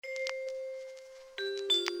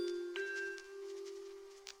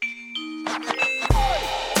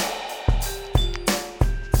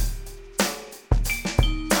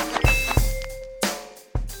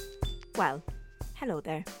Hello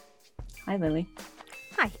there. Hi, Lily.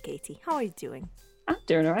 Hi, Katie. How are you doing? I'm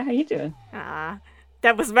doing all right. How you doing?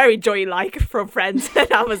 That was very Joy-like from Friends.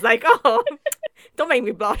 And I was like, oh, don't make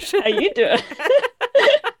me blush. How you doing?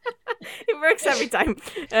 It works every time.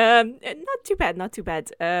 Not too bad, not too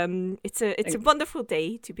bad. It's a wonderful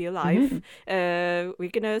day to be alive.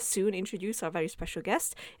 We're gonna soon introduce our very special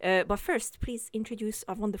guest. But first, please introduce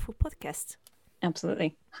our wonderful podcast.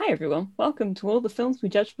 Absolutely. Hi, everyone. Welcome to All the Films We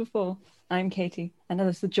Judged Before. I'm Katie, and that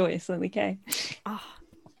is the joyous Lily Kay.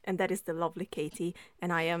 And that is the lovely Katie.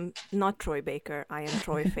 And I am not Troy Baker. I am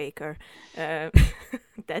Troy Faker.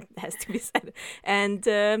 That has to be said. And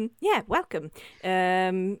welcome.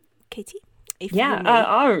 Katie? If you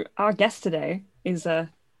may... our guest today is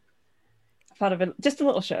part of just a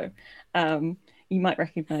little show. You might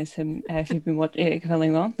recognise him if you've been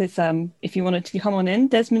following along. It's if you wanted to come on in,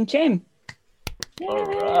 Desmond Chame. All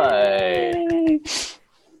right.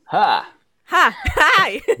 Ha!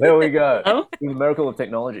 Hi! There we go. Oh? The miracle of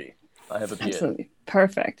technology. I have appeared. Absolutely.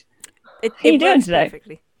 Perfect. How are you doing today?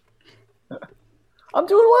 Perfectly. I'm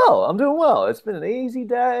doing well. It's been an easy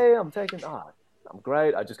day. I'm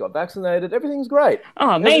great. I just got vaccinated. Everything's great. Oh,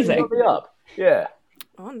 amazing. Everything's got me up. Yeah.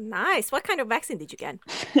 Oh, nice. What kind of vaccine did you get?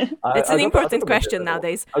 It's an important question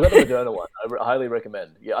nowadays. I got the Moderna one. I highly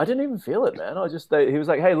recommend. Yeah, I didn't even feel it, man. He was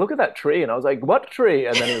like, hey, look at that tree. And I was like, what tree?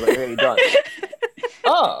 And then he was like, yeah, you're done.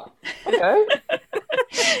 Oh, okay.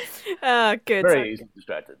 Good. Very easily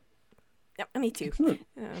distracted. Yeah, me too.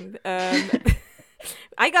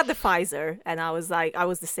 I got the Pfizer, and I was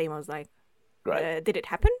the same. I was like, great. Did it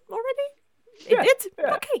happen already? It Yeah, did?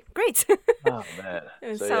 yeah. Okay, great. Oh,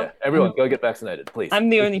 man. So, everyone, go get vaccinated, please. I'm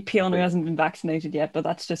the only peon who hasn't been vaccinated yet, but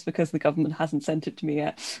that's just because the government hasn't sent it to me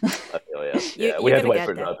yet. Oh, yeah. We had to wait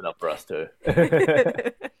for it to open up for us too.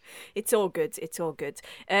 It's all good. It's all good.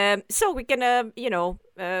 So we're gonna,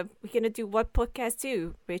 we're gonna do what podcasts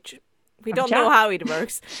do, which we don't know how it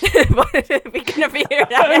works, but we're gonna figure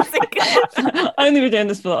it out as it goes. Only been doing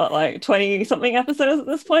this for like 20-something episodes at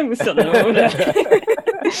this point. We still don't know what we're doing.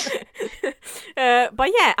 But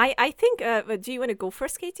yeah, I think. Do you want to go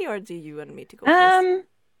first, Katie, or do you want me to go first?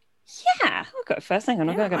 Yeah, I'll go first. Hang on,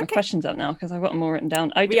 I've got to get my questions up now because I've got them all written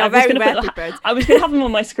down. We are very well prepared. I was going to have them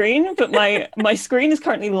on my screen, but my screen is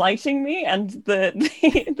currently lighting me, and the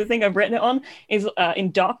thing I've written it on is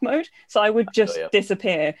in dark mode, so I would just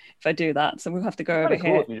disappear if I do that. So we'll have to go over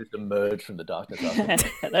here. If you just emerge from the darkness.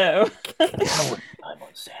 Hello. I'm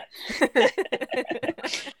on set.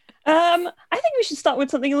 I think we should start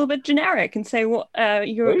with something a little bit generic and say what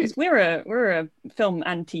because we're a film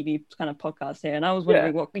and TV kind of podcast here, and I was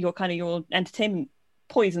wondering what your entertainment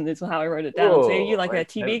poison is, how I wrote it down. So are you like a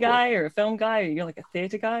TV guy or a film guy, or you're like a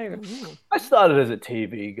theater guy? Or... I started as a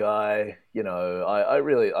TV guy. I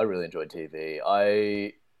really enjoyed TV.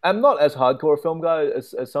 I am not as hardcore a film guy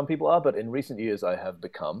as some people are, but in recent years I have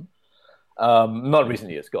become. Not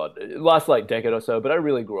recent years, God, last decade or so, but I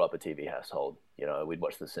really grew up a TV household. We'd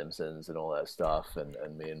watch The Simpsons and all that stuff, and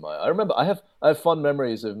I remember I have fond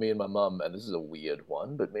memories of me and my mum, and this is a weird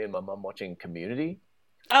one, but me and my mum watching Community.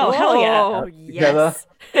 Oh, hell yeah. Yes.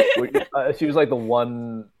 She was like the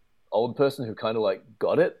one old person who kind of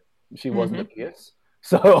got it. She wasn't a PS.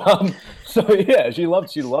 So yeah, she loved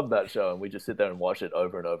that show, and we just sit there and watch it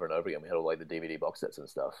over and over and over again. We had all the DVD box sets and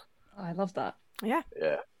stuff. Oh, I love that. Yeah.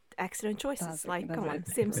 Yeah. Excellent choices. Come on,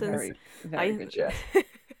 Simpsons. Very, very good show.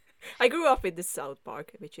 I grew up in the South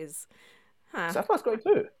Park, which is... South Park's great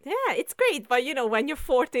too. Yeah, it's great, but when you're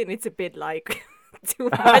 14, it's a bit too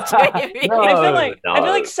much. I feel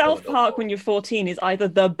like South Park when you're 14 is either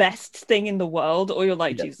the best thing in the world or you're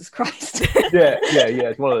like, Jesus Christ. Yeah,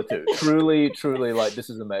 it's one of the two. Truly, this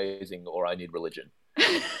is amazing, or I need religion.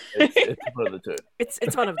 It's one of the two.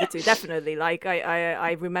 It's one of the two, definitely.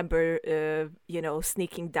 I remember,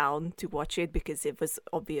 sneaking down to watch it because it was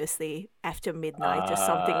obviously after midnight or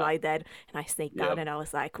something like that, and I sneaked down and I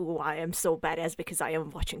was like, "Oh, I am so badass because I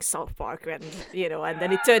am watching South Park," and and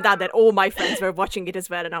then it turned out that all my friends were watching it as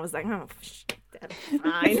well, and I was like, "Oh,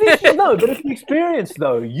 fine." No, but it's the experience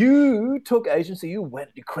though. You took agency. You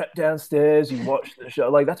crept downstairs. You watched the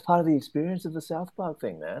show. That's part of the experience of the South Park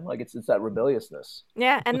thing, man. It's that rebelliousness.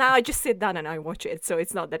 Yeah, and now I just sit down and I watch it, so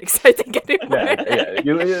it's not that exciting anymore.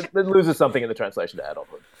 It loses something in the translation to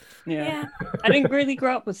adulthood. Yeah. I didn't really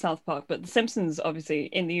grow up with South Park, but The Simpsons, obviously,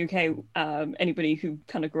 in the UK, anybody who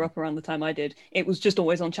kind of grew up around the time I did, it was just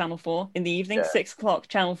always on Channel 4 in the evening. 6 o'clock,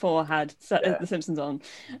 Channel 4 had The Simpsons on.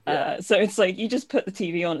 So it's you just put the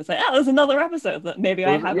TV on, it's there's another episode that maybe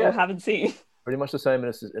I have or haven't seen. Pretty much the same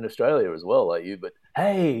in Australia as well, but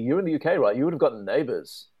hey, you're in the UK, right? You would have gotten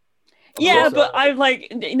Neighbours. Yeah, course, but I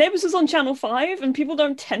like Neighbours is on Channel 5 and people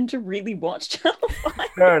don't tend to really watch Channel 5.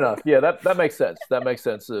 Fair enough. Yeah, that makes sense. That makes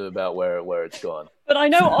sense about where it's gone. But I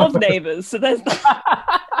know of Neighbours, so there's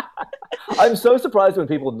that. I'm so surprised when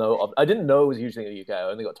people know of. I didn't know it was a huge thing in the UK. I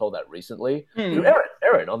only got told that recently through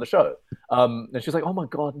Erin on the show. And she's like, "Oh my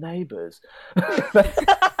god, Neighbours!" You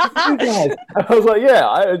guys. I was like, "Yeah,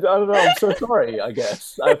 I don't know. I'm so sorry. I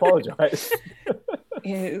guess I apologize."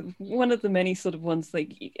 Yeah, one of the many sort of ones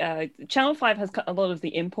like Channel 5 has a lot of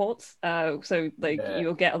the imports, so like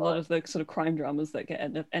you'll get a lot of the sort of crime dramas that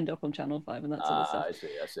end up on Channel 5 and that sort of stuff.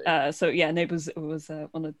 I see. So yeah, Neighbours was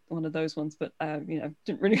one of those ones, but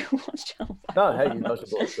didn't really watch Channel 5. No, hey, you dodged the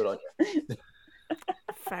bullet. Good on you.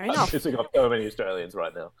 Fair enough. I'm pissing off so many Australians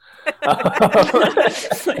right now.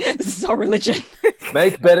 This is our religion.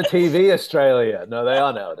 Make better TV, Australia. No, they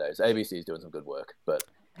are nowadays. ABC is doing some good work, but.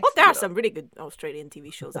 Oh, there are some really good Australian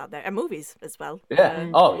TV shows out there and movies as well. Yeah.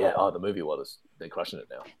 Oh, the movie world they're crushing it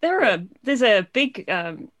now. There's a big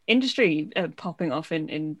industry popping off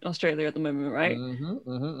in Australia at the moment, right?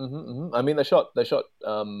 I mean, they shot. I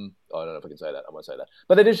don't know if I can say that. I won't say that.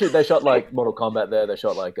 But they did shoot. They shot like Mortal Kombat there. They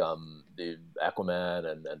shot like the Aquaman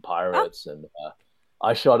and Pirates and.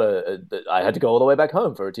 I shot I had to go all the way back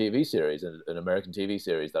home for a TV series, an American TV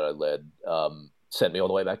series that I led. Sent me all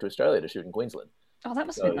the way back to Australia to shoot in Queensland. Oh, that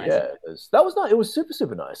must have been nice. Yeah, that was nice. It was super,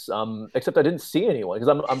 super nice. Except I didn't see anyone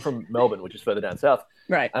because I'm from Melbourne, which is further down south.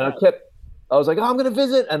 Right. And I was like, I'm going to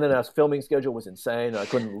visit. And then our filming schedule was insane. And I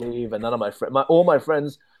couldn't leave. And none of all my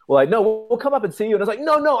friends were like, no, we'll come up and see you. And I was like,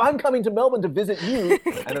 no, I'm coming to Melbourne to visit you.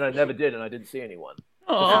 And then I never did. And I didn't see anyone.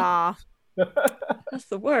 Oh, that's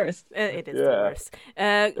the worst. It is the worst.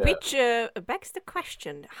 Which begs the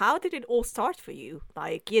question: how did it all start for you?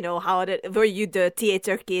 Like, were you the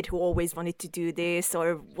theater kid who always wanted to do this,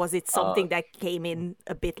 or was it something that came in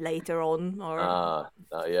a bit later on? Or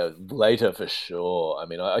yeah, later for sure. I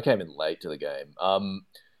mean, I came in late to the game.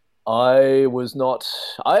 I was not.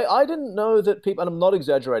 I didn't know that people, and I'm not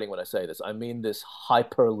exaggerating when I say this. I mean this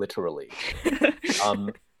hyper literally.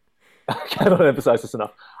 I cannot emphasize this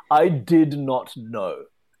enough. I did not know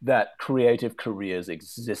that creative careers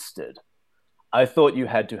existed. I thought you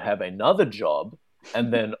had to have another job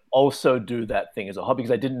and then also do that thing as a hobby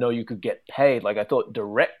because I didn't know you could get paid. Like I thought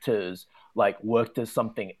directors like worked as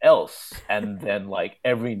something else and then like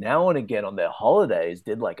every now and again on their holidays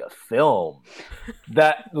did like a film.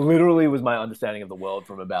 That literally was my understanding of the world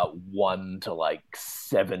from about 1 to like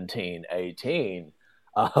 17, 18.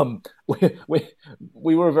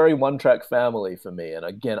 We were a very one-track family for me, and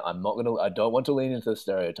again, I don't want to lean into the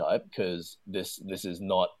stereotype because this is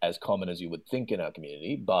not as common as you would think in our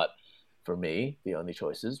community. But for me, the only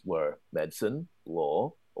choices were medicine,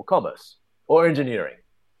 law, or commerce, or engineering,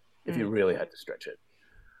 if you really had to stretch it,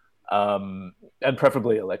 and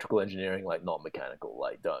preferably electrical engineering, like not mechanical.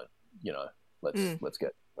 Like let's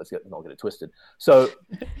not get it twisted. So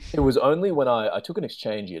it was only when I took an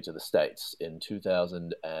exchange year to the States in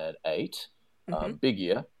 2008, big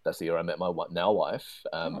year. That's the year I met my now wife,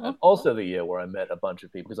 and also the year where I met a bunch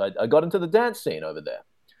of people because I got into the dance scene over there.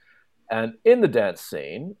 And in the dance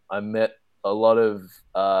scene, I met a lot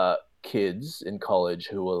of kids in college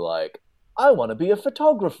who were like, I want to be a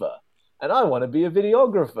photographer and I want to be a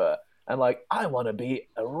videographer and like, I want to be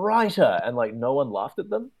a writer. And like, no one laughed at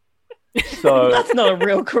them. So that's not a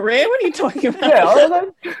real career. What are you talking about? Yeah, I was like,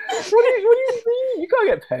 what do you mean? You can't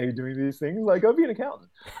get paid doing these things. Like, go be an accountant.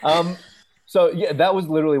 So yeah, that was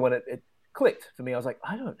literally when it clicked for me. I was like,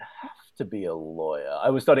 I don't have to be a lawyer. I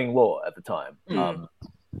was studying law at the time.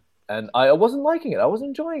 And I wasn't liking it. I wasn't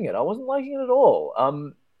enjoying it. I wasn't liking it at all.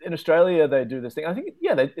 In Australia, they do this thing. I think,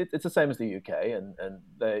 it's the same as the UK.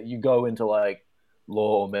 And you go into like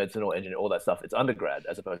law or medicine or engineering, all that stuff. It's undergrad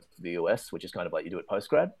as opposed to the US, which is kind of like you do it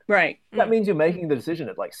postgrad. Right. That means you're making the decision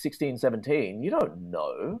at like 16, 17. You don't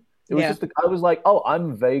know. It was just, I was like, oh,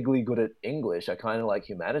 I'm vaguely good at English. I kind of like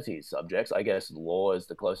humanities subjects. I guess law is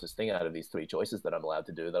the closest thing out of these three choices that I'm allowed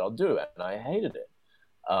to do that I'll do. And I hated it.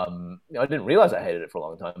 I didn't realize I hated it for a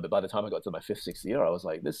long time, but by the time I got to my 5th, 6th year, I was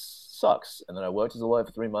like, this sucks. And then I worked as a lawyer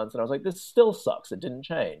for 3 months and I was like, this still sucks. It didn't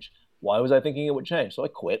change. Why was I thinking it would change? So I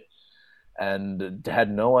quit and had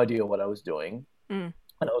no idea what I was doing. And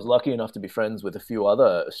I was lucky enough to be friends with a few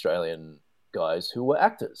other Australian guys who were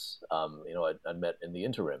actors, I'd met in the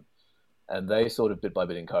interim. And they sort of bit by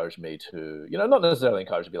bit encouraged me to, not necessarily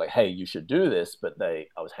encouraged to be like, hey, you should do this. But I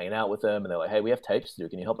was hanging out with them and they're like, hey, we have tapes to do.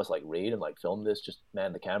 Can you help us like read and like film this? Just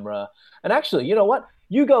man the camera. And actually, you know what?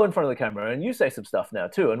 You go in front of the camera and you say some stuff now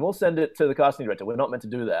too. And we'll send it to the casting director. We're not meant to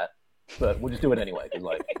do that, but we'll just do it anyway because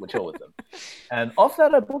like we're chill with them. And off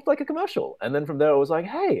that, I booked like a commercial. And then from there, I was like,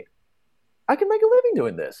 hey, I can make a living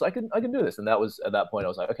doing this. I can do this. And that was at that point I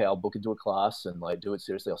was like, okay, I'll book into a class and like do it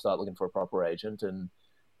seriously. I'll start looking for a proper agent, and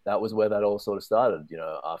that was where that all sort of started. You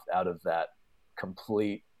know, out of that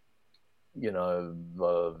complete, you know,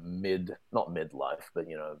 not midlife, but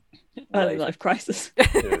you know, early life crisis.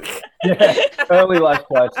 Yeah, early life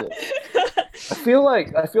crisis. I feel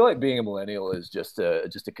like being a millennial is just a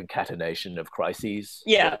concatenation of crises.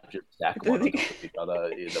 Yeah, just stack one on top of each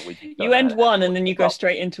other. You end one and then you go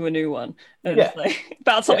straight into a new one. And it's like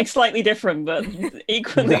about something slightly different, but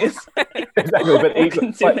equally exactly, but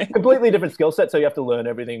like, completely different skill set. So you have to learn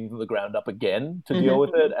everything from the ground up again to deal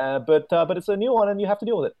with it. But it's a new one, and you have to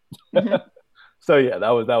deal with it. So yeah,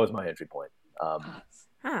 that was my entry point.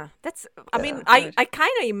 That's. I mean, I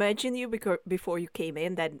kind of imagined you before you came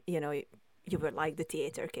in that you were like the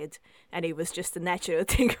theater kid, and it was just a natural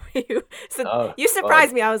thing for you. So you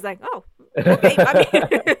surprised me. I was like, oh, okay. I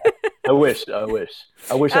mean, I wish I'd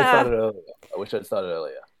started earlier. I wish I'd started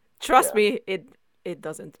earlier. Trust me, it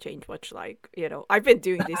doesn't change much. Like, I've been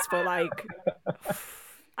doing this for like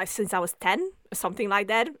since I was 10, something like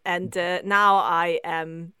that, and now I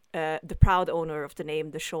am the proud owner of the name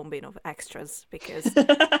the Sean Bean of extras, because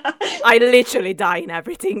I literally die in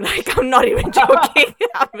everything. Like, I'm not even joking.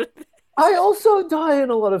 I also die in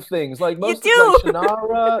a lot of things. Like most of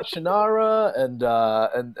like Shannara, and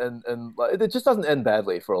like, it just doesn't end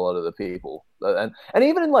badly for a lot of the people. And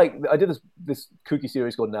even in like I did this kooky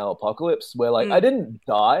series called Now Apocalypse, where like I didn't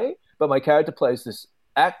die, but my character plays this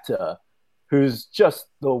actor who's just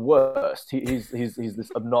the worst. He's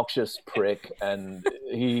this obnoxious prick, and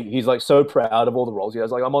he's like so proud of all the roles he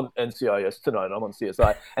has. Like, I'm on NCIS tonight, I'm on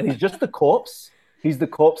CSI, and he's just the corpse. He's the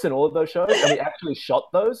corpse in all of those shows, and he actually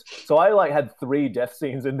shot those. So I like had 3 death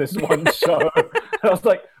scenes in this one show. And I was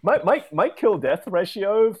like, my kill death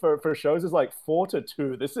ratio for shows is like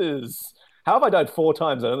 4-2. This is, how have I died 4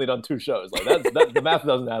 times and only done 2 shows? Like that the math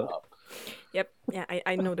doesn't add up. Yep. Yeah,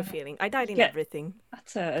 I know the feeling. I died in everything.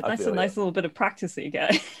 That's a nice little bit of practice that you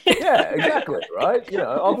get. Yeah, exactly. Right.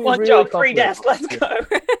 I'll be one really job, 3 deaths. Let's go.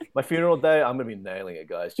 My funeral day, I'm gonna be nailing it,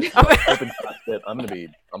 guys. Just I'm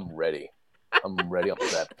ready. I'm ready on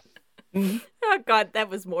that. Oh God, that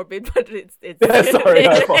was morbid, but it's sorry,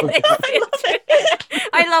 I apologize.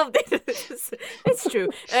 I loved it. It's true.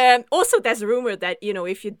 Also, there's a rumor that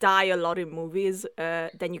if you die a lot in movies,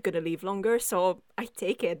 then you're gonna live longer. So I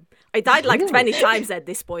take it. I died like 20 times at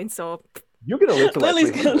this point. So you're gonna live.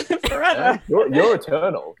 Lily's gonna live forever. You're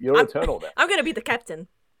eternal. You're eternal then. I'm gonna be the captain.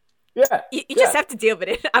 Yeah. You just have to deal with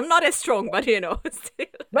it. I'm not as strong, but still.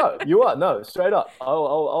 No, you are. No, straight up.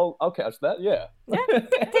 I'll catch that. Yeah. Yeah.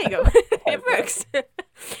 There you go. It works.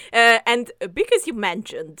 And because you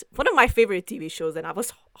mentioned one of my favorite TV shows, and I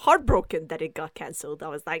was heartbroken that it got cancelled. I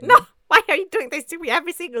was like, no, why are you doing this to me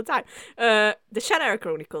every single time? The Shannara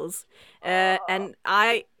Chronicles. And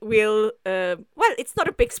I will. Well, it's not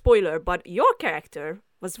a big spoiler, but your character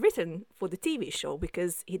was written for the TV show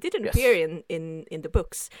because he didn't appear in the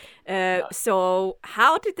books. So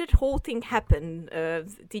how did that whole thing happen?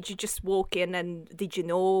 Did you just walk in and did you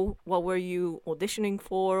know what were you auditioning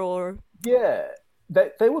for, or? Yeah,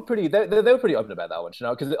 they were pretty. They were pretty open about that one,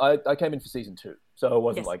 because I came in for season 2, so it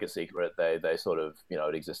wasn't like a secret. They sort of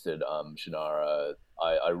it existed. Shannara.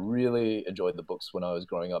 I really enjoyed the books when I was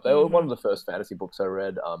growing up. They were one of the first fantasy books I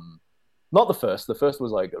read. Not the first. The first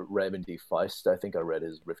was like Raymond D. Feist. I think I read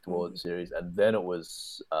his Riftward series, and then it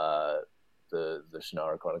was the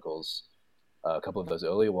Shannara Chronicles, a couple of those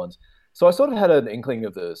earlier ones. So I sort of had an inkling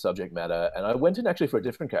of the subject matter, and I went in actually for a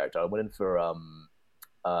different character. I went in for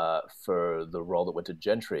the role that went to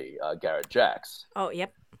Gentry, Garrett Jacks. Oh,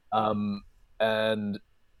 yep. And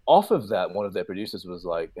off of that, one of their producers was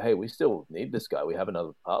like, "Hey, we still need this guy. We have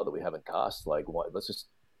another part that we haven't cast. Like, let's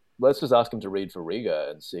just ask him to read for Riga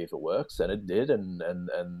and see if it works." And it did, and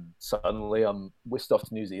suddenly I'm whisked off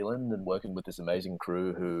to New Zealand and working with this amazing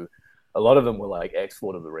crew who, a lot of them were like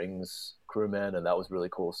ex-Lord of the Rings crewmen, and that was really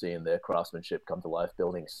cool seeing their craftsmanship come to life,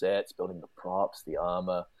 building sets, building the props, the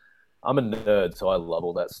armor. I'm a nerd, so I love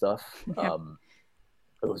all that stuff. Yeah.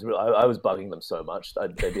 It was real. I was bugging them so much.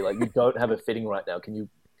 They'd be like, "You don't have a fitting right now.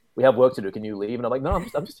 We have work to do. Can you leave?" And I'm like, "No,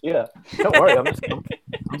 I'm just here. Don't worry. I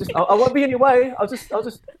won't be in your way. I'll just look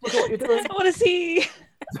at what you're doing. I want to see."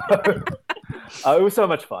 So, it was so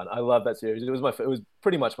much fun. I love that series. It was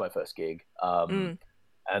pretty much my first gig, and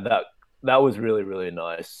that was really, really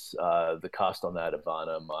nice. The cast on that: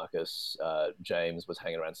 Ivana, Marcus, James was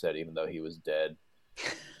hanging around set even though he was dead.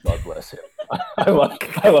 God bless him. I love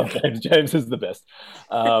James. James is the best.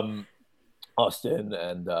 Austin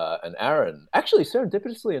and Aaron. Actually,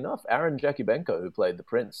 serendipitously enough, Aaron Jakubenko, who played the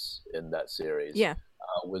prince in that series,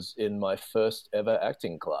 was in my first ever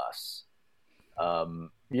acting class.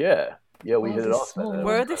 Yeah, we hit it off.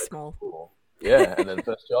 World is small. Cool. Yeah, and then the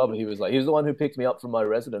first job, he was the one who picked me up from my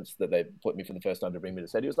residence that they put me for the first time to bring me to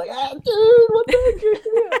set. He was like, dude, what the heck are you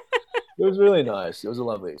doing? It was really nice. It was a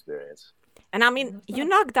lovely experience. And I mean, you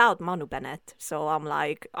knocked out Manu Bennett, so I'm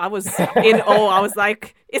like, I was in awe. I was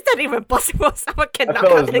like, is that even possible? Someone can knock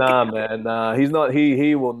out man. He's not.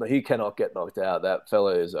 He cannot get knocked out. That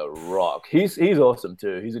fella is a rock. He's awesome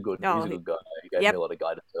too. He's a good guy. He gave me a lot of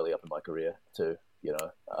guidance early up in my career too.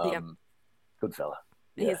 Good fella.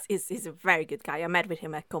 Yeah. He's a very good guy. I met with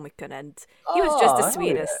him at Comic-Con and he was just the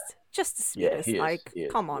sweetest. Yeah. Just the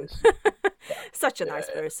sweetest. Come on. Such a nice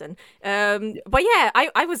person. But yeah,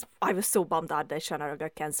 I was so bummed out that Shannara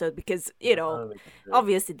got cancelled because,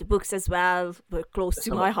 obviously the books as well were close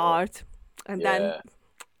to my heart. And then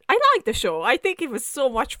I liked the show. I think it was so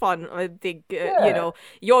much fun. I think,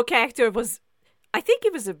 your character was... I think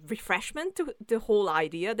it was a refreshment to the whole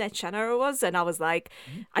idea that Shannara was, and I was like,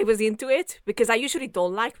 I was into it because I usually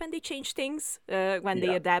don't like when they change things when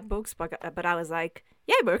they adapt books, but I was like,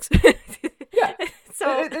 yeah, it works. Yeah,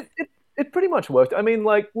 so it pretty much worked. I mean,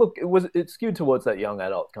 like, look, it skewed towards that young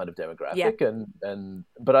adult kind of demographic,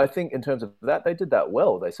 but I think in terms of that, they did that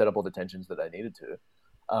well. They set up all the tensions that they needed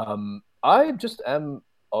to. I just am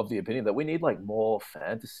of the opinion that we need like more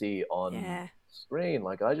fantasy on. Screen.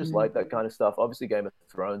 Like, I just like that kind of stuff. Obviously, Game of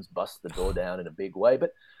Thrones busts the door down in a big way,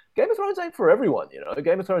 but Game of Thrones ain't for everyone,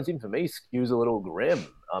 Game of Thrones, even for me, skews a little grim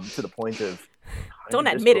to the point of... Don't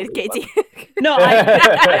admit it, Katie. No, I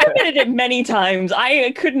admitted it many times.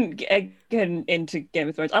 I couldn't get into Game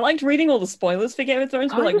of Thrones. I liked reading all the spoilers for Game of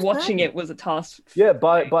Thrones, but like watching it was a task. Yeah,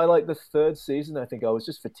 by like the third season, I think I was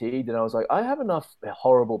just fatigued, and I was like, I have enough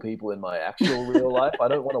horrible people in my actual real life. I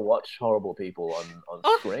don't want to watch horrible people on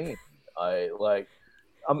screen.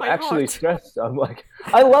 I'm actually stressed. I'm like,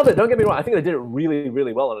 I love it. Don't get me wrong. I think they did it really,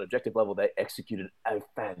 really well on an objective level. They executed a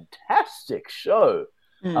fantastic show,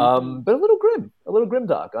 but a little grim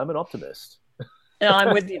dark. I'm an optimist. No,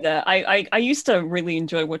 I'm with you there. I used to really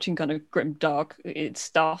enjoy watching kind of grim dark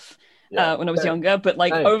stuff when I was younger, but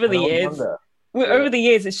like over the years. Over the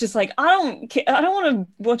years, it's just like I don't want to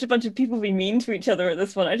watch a bunch of people be mean to each other at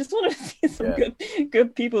this one. I just want to see some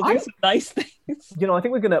good people do some nice things. I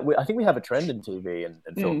think I think we have a trend in TV and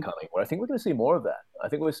film coming where I think we're going to see more of that. I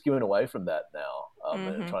think we're skewing away from that now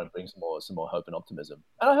and trying to bring some more hope and optimism.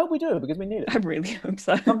 And I hope we do because we need it. I really hope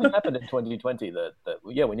so. Something happened in 2020 that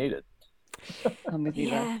we need it. I'm with you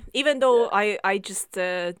there. Even though I just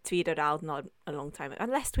tweeted out not a long time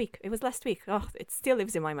last week. It was last week. Oh, it still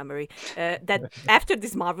lives in my memory. That after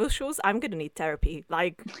these Marvel shows, I'm gonna need therapy,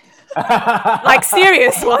 like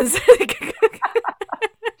serious ones.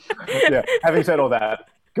 Yeah. Having said all that,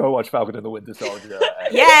 go watch Falcon and the Winter Soldier.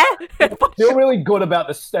 Yeah. Feel really good about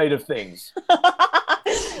the state of things.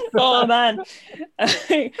 Oh man,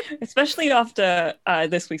 especially after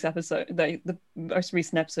this week's episode, the most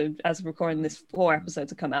recent episode, as of recording this, 4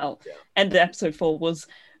 episodes have come out, and the episode 4 was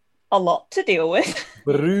a lot to deal with.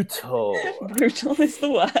 Brutal is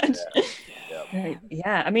the word.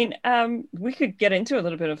 Yeah. I mean, we could get into a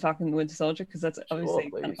little bit of Falcon and the Winter Soldier because that's obviously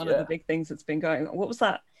one of the big things that's been going. What was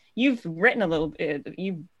that? You've written a little bit.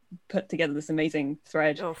 You put together this amazing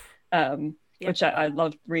thread. Which I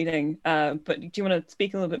loved reading. But do you want to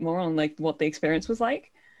speak a little bit more on like what the experience was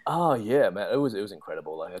like? Oh yeah, man, it was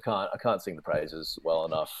incredible. Like I can't sing the praises well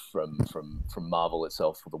enough from Marvel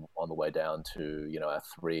itself on the way down to our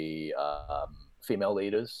 3 female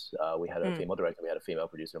leaders. We had a female director, we had a female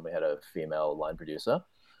producer, and we had a female line producer.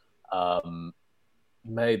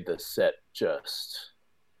 Made the set just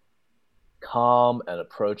calm and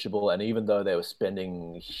approachable, and even though they were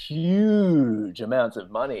spending huge amounts of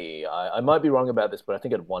money, I might be wrong about this, but I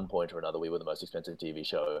think at one point or another we were the most expensive TV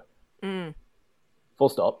show. Full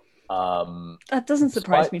stop. That doesn't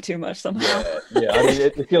surprise me too much somehow. Yeah. I mean,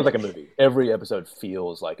 it feels like a movie. Every episode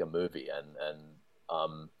feels like a movie,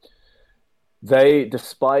 and they,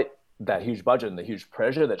 despite that huge budget and the huge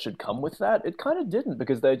pressure that should come with that, it kind of didn't,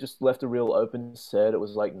 because they just left a real open set. It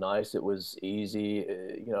was like nice. It was easy.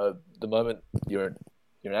 The moment you're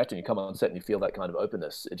an actor and you come on set and you feel that kind of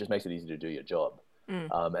openness, it just makes it easy to do your job.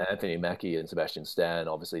 Anthony Mackie and Sebastian Stan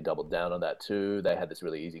obviously doubled down on that too. They had this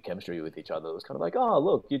really easy chemistry with each other. It was kind of like, oh,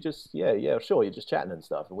 look, you just, sure, you're just chatting and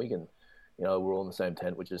stuff. And we can, we're all in the same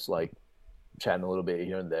tent. We're just like chatting a little bit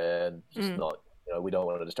here and there, and just not, we don't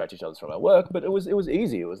want to distract each other from our work, but it was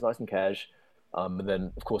easy. It was nice and cash. And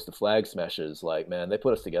then, of course, the Flag Smashers, like, man, they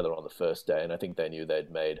put us together on the first day, and I think they knew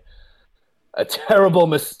they'd made a terrible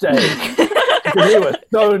mistake. We were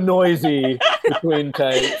so noisy between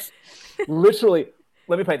takes. Literally,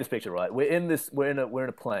 let me paint this picture, right? We're in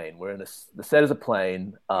a plane. The set is a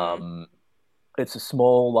plane. It's a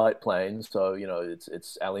small light plane, so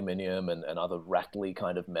it's aluminium and other rattly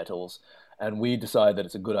kind of metals. And we decided that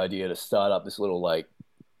it's a good idea to start up this little like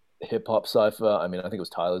hip hop cipher. I mean, I think it was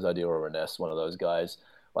Tyler's idea or Ernest, one of those guys.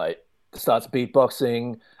 Like starts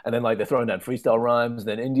beatboxing, and then like they're throwing down freestyle rhymes.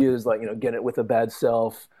 Then India's like getting it with a bad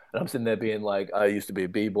self, and I'm sitting there being like, I used to be a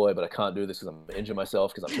b-boy, but I can't do this because I'm gonna injure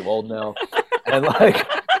myself because I'm too old now. And like,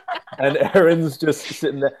 and Aaron's just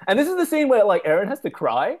sitting there, and this is the scene where like Aaron has to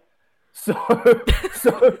cry. So this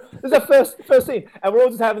is our first scene, and we're all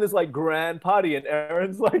just having this like grand party, and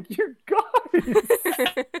Aaron's like, "You guys,"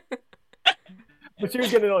 but she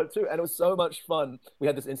was getting on it too, and it was so much fun. We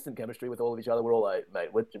had this instant chemistry with all of each other. We're all like, "Mate,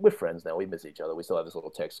 we're friends now. We miss each other." We still have this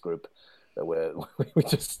little text group that we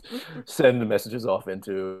just send messages off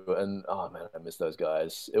into, and oh man, I miss those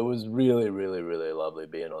guys. It was really, really, really lovely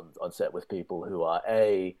being on set with people who are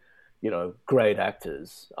great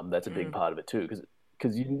actors. That's a big part of it too,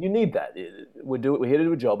 because you need that. We're here to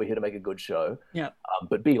do a job. We're here to make a good show. Yeah.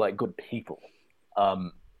 But be like good people.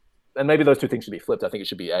 And maybe those two things should be flipped. I think it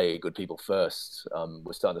should be good people first.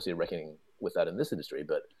 We're starting to see a reckoning with that in this industry.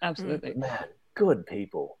 But absolutely, man, good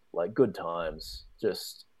people, like good times.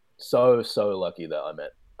 Just so lucky that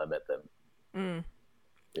I met them.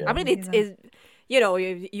 Yeah. I mean, it's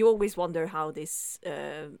you always wonder how this.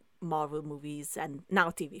 Marvel movies and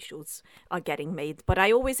now TV shows are getting made, but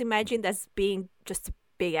I always imagined as being just a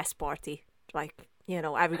big ass party, like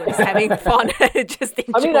everybody's having fun, just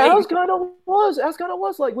enjoying. I mean, ours kind of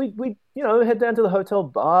was like we head down to the hotel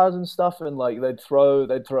bars and stuff, and like they'd throw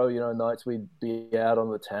nights we'd be out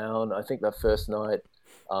on the town. I think that first night,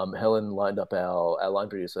 Helen lined up our line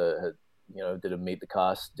producer did a meet the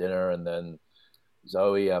cast dinner, and then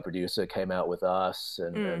Zoe, our producer, came out with us,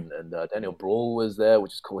 and Daniel Bruhl was there,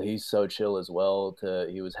 which is cool. He's so chill as well.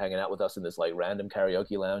 He was hanging out with us in this like random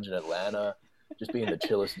karaoke lounge in Atlanta, just being the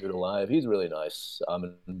chillest dude alive. He's really nice.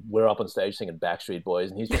 And we're up on stage singing Backstreet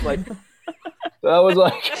Boys, and he's just like, that was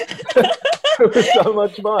like, it was so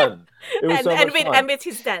much fun. It was so much fun. And with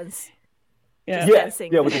his dance. Yeah,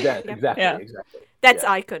 dancing. Yeah, with the dance, exactly. That's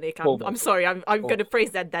iconic. I'm sorry. I'm going to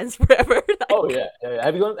praise that dance forever. Like... Oh yeah.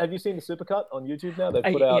 Have you seen the Supercut on YouTube now? They've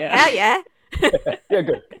put out. Yeah. Yeah,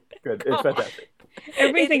 good. It's fantastic.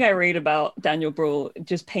 Everything I read about Daniel Bruhl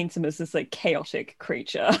just paints him as this like chaotic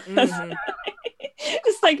creature. Mm-hmm.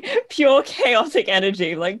 Just like pure chaotic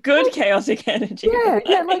energy, like good chaotic energy.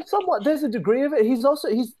 Yeah, like somewhat. There's a degree of it.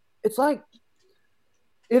 It's like.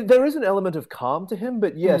 There is an element of calm to him,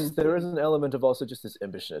 but yes, there is an element of also just this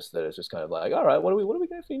imbishness that is just kind of like, all right, what are we going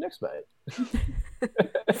for you next, mate?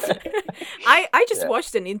 I just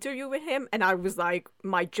watched an interview with him, and I was like,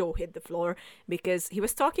 my jaw hit the floor, because he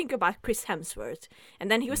was talking about Chris Hemsworth, and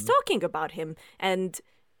then he was talking about him and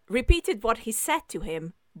repeated what he said to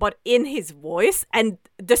him, but in his voice, and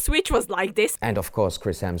the switch was like this. And of course,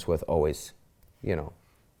 Chris Hemsworth always,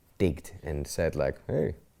 digged and said like,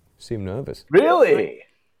 hey, seem nervous. Really?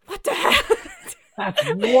 What the hell? That's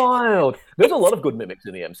wild. There's a lot of good mimics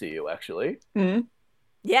in the MCU, actually. Mm-hmm.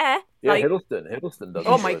 Yeah. Yeah, Hiddleston does.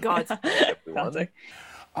 Oh my God.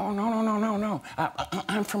 Oh, no.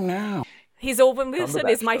 I'm from now. His Owen Wilson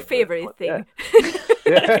is my favorite thing.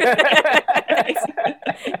 Yeah.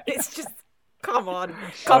 It's just, come on.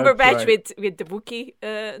 Cumberbatch with the Wookiee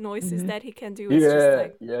noises that he can do. It's just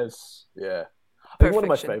like... Yes. Yeah. I think one of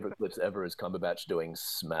my favorite clips ever is Cumberbatch doing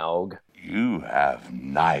Smaug. You have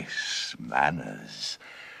nice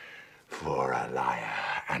for a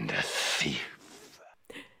liar and a thief.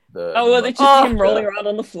 They just him rolling around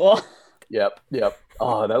on the floor. Yep.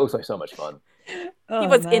 Oh, that looks like so much fun. He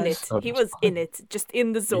was in it. He was in it, just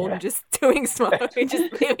in the zone, just doing Smaug,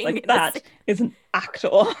 just living like in that is an actor.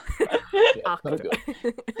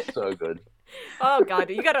 So good. Oh God,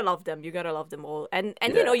 you gotta love them. You gotta love them all. And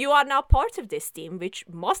you are now part of this team, which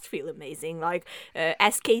must feel amazing. Like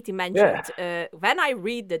as Katie mentioned, when I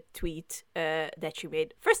read the tweet that you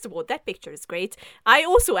made, first of all, that picture is great. I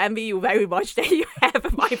also envy you very much that you have a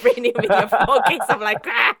vibranium in your phone case. I'm like,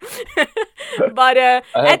 but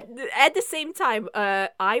at the same time,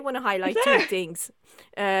 I want to highlight two things.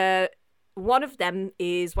 One of them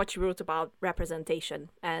is what you wrote about representation,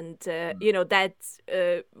 and that's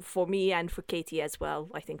for me and for Katie as well.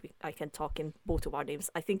 I think I can talk in both of our names.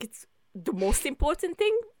 I think it's the most important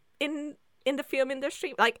thing in the film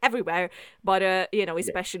industry, like everywhere, but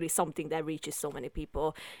especially something that reaches so many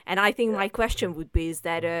people. And I think my question would be: is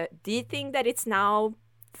that do you think that it's now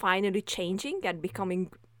finally changing and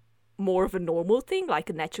becoming more of a normal thing, like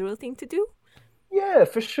a natural thing to do? Yeah,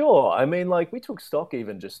 for sure. I mean, like we took stock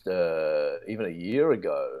even a year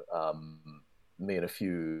ago. Me and a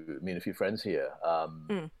few friends here.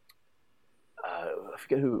 I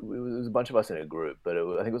forget who it was. A bunch of us in a group, but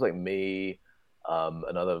I think it was like me,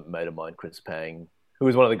 another mate of mine, Chris Pang, who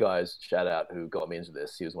was one of the guys, shout out, who got me into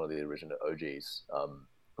this. He was one of the original OGs,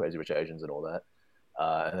 Crazy Rich Asians and all that.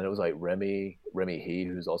 And then it was like Remy He,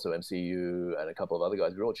 who's also MCU, and a couple of other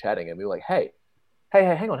guys. We were all chatting, and we were like, hey,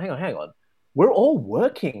 hang on. We're all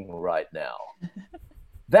working right now.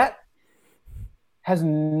 That has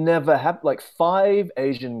never happened. Like 5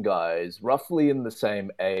 Asian guys, roughly in the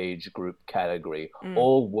same age group category,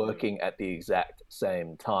 all working at the exact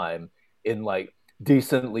same time in like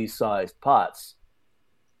decently sized parts.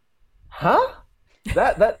 Huh?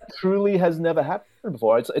 That truly has never happened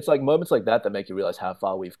before. It's like moments like that make you realize how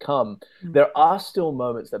far we've come. There are still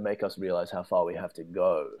moments that make us realize how far we have to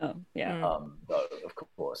go. Oh, yeah. Though, of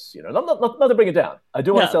course, not to bring it down. I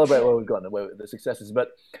do want to celebrate where we've gotten and where the successes, but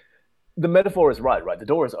the metaphor is right. The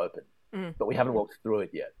door is open, but we haven't walked through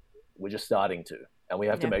it yet. We're just starting to, and we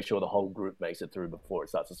have to make sure the whole group makes it through before it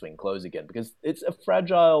starts to swing closed again, because it's a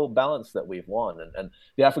fragile balance that we've won, and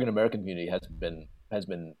the African American community has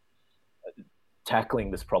been tackling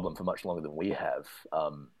this problem for much longer than we have.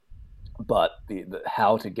 But the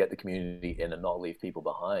how to get the community in and not leave people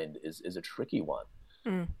behind is a tricky one.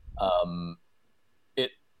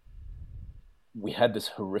 We had this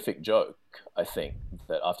horrific joke, I think,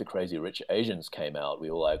 that after Crazy Rich Asians came out, we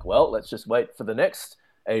were like, well, let's just wait for the next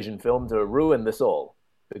Asian film to ruin this all.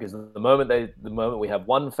 Because the moment we have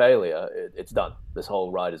one failure, it's done. This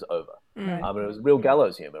whole ride is over. It was real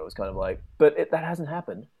gallows humor. It was kind of like, but that hasn't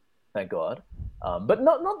happened, thank God. But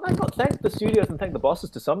not thank the studios and thank the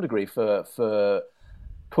bosses to some degree for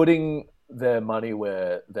putting their money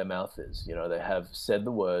where their mouth is. They have said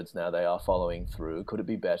the words, now they are following through. Could it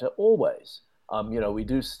be better? Always. We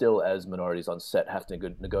do still, as minorities on set, have to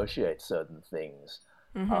negotiate certain things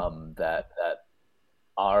that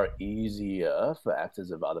are easier for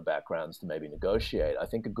actors of other backgrounds to maybe negotiate. I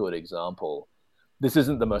think a good example, this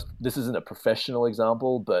isn't a professional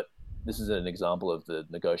example, but this is an example of the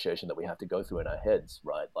negotiation that we have to go through in our heads,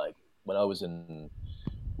 right? Like when I was in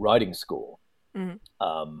writing school,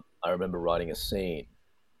 I remember writing a scene.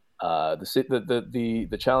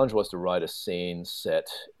 The challenge was to write a scene set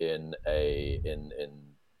in a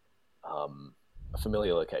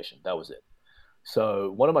familiar location. That was it.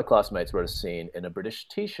 So one of my classmates wrote a scene in a British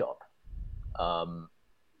tea shop.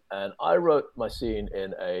 And I wrote my scene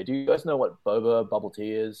in do you guys know what boba bubble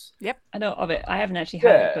tea is? Yep, I know of it. I haven't actually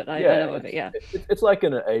had it, but I know of it, yeah. It's like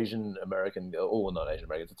an Asian American, or not Asian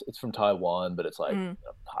American, it's from Taiwan, but it's like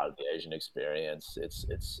part of the Asian experience.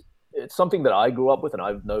 It's something that I grew up with and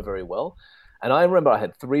I know very well. And I remember I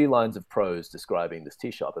had 3 lines of prose describing this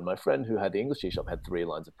tea shop. And my friend who had the English tea shop had 3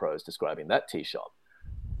 lines of prose describing that tea shop.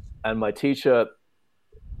 And my teacher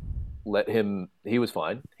he was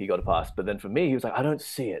fine. He got a pass. But then for me, he was like, I don't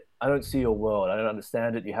see it. I don't see your world. I don't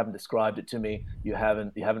understand it. You haven't described it to me. You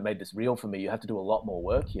haven't made this real for me. You have to do a lot more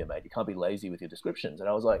work here, mate. You can't be lazy with your descriptions. And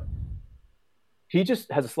I was like, he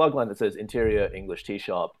just has a slug line that says interior English tea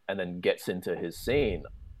shop and then gets into his scene.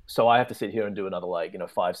 So I have to sit here and do another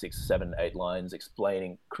 5, 6, 7, 8 lines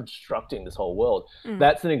explaining, constructing this whole world.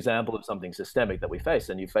 That's an example of something systemic that we face.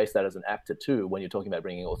 And you face that as an actor too, when you're talking about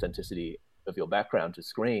bringing authenticity of your background to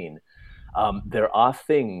screen. There are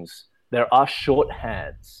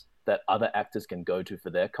shorthands that other actors can go to for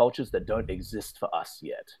their cultures that don't exist for us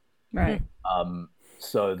yet. Right.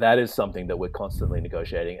 So that is something that we're constantly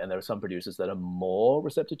negotiating. And there are some producers that are more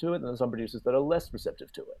receptive to it, and there are some producers that are less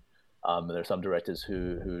receptive to it. And there are some directors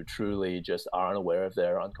who truly just are unaware of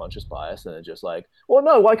their unconscious bias and are just like, well,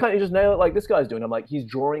 no, why can't you just nail it like this guy's doing? I'm like, he's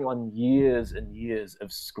drawing on years and years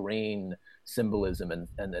of screen symbolism and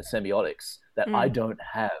semiotics that I don't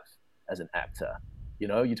have as an actor.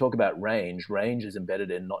 You talk about range is embedded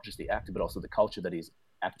in not just the actor, but also the culture that he's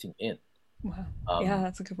acting in. Wow. Yeah,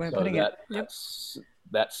 that's a good way of putting it.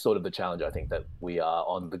 That's sort of the challenge I think that we are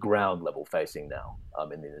on the ground level facing now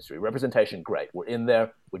in the industry. Representation, great. We're in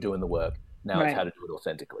there. We're doing the work. Now it's how to do it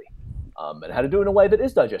authentically, and how to do it in a way that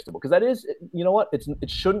is digestible. Because that is, you know what? It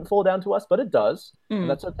shouldn't fall down to us, but it does, and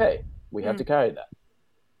that's okay. We have to carry that.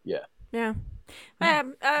 Yeah. Yeah.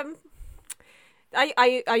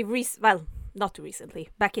 Not too recently.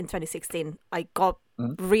 Back in 2016, I got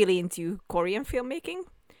really into Korean filmmaking,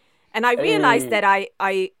 and I realized that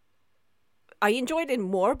I enjoyed it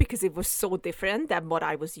more because it was so different than what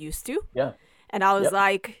I was used to. Yeah. And I was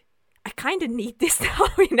like, I kind of need this now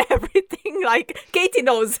in everything. Like, Katie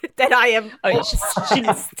knows that I am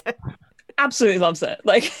obsessed. Absolutely loves it.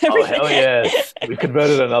 Like, oh, hell yes. We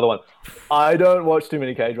converted another one. I don't watch too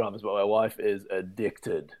many K-dramas, but my wife is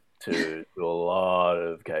addicted to a lot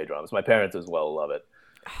of K-dramas. My parents as well love it.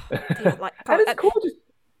 Dude, and it's cool.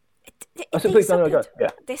 I said, please, no, go. Yeah.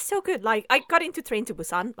 They're so good. Like, I got into Train to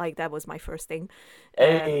Busan. Like, that was my first thing.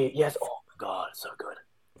 Hey, yes. Oh my God, so good.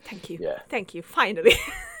 Thank you. Yeah. Thank you. Finally.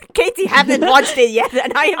 Katie hasn't watched it yet,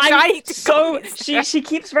 and I am trying to. So she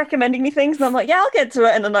keeps recommending me things, and I'm like, yeah, I'll get to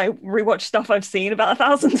it. And then I rewatch stuff I've seen about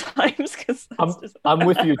 1,000 times because I'm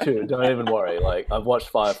with you too. Don't even worry. Like, I've watched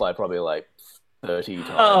Firefly probably like 30 times.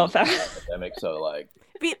 Oh, fair. Pandemic, so like.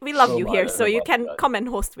 We love you here, so you can come and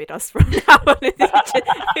host with us from now on.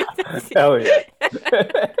 Hell yeah.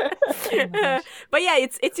 But yeah,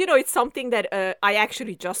 it's something that I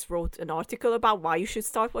actually just wrote an article about why you should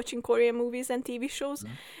start watching Korean movies and TV shows,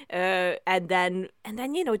 and then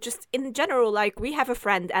just in general, like we have a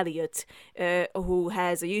friend Elliot who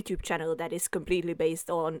has a YouTube channel that is completely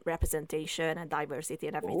based on representation and diversity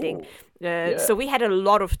and everything. So we had a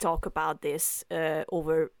lot of talk about this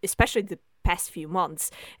over, especially the past few months,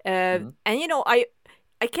 and I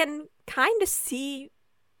can kind of see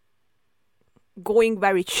going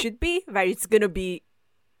where it should be, where it's gonna be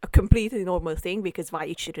a completely normal thing, because why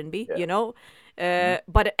it shouldn't be,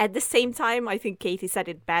 but at the same time, I think Katie said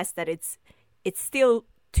it best, that it's still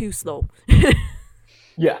too slow.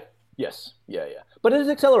 Yes, but it is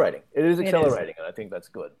accelerating. And I think that's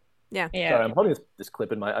good. Yeah. Sorry, I'm holding this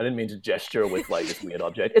clip in my. I didn't mean to gesture with like this weird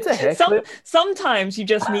object. It's a hair clip. Sometimes you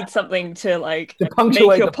just need something to like to punctuate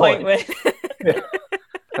make your the point with. Yeah.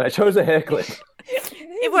 And I chose a hair clip.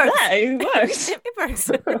 It works. Yeah, it works.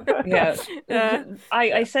 It works. Yeah.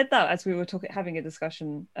 I said that as we were having a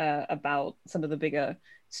discussion about some of the bigger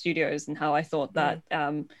studios and how I thought that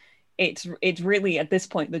it's really at this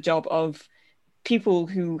point the job of people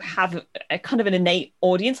who have a kind of an innate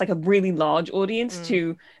audience, like a really large audience,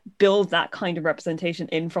 to build that kind of representation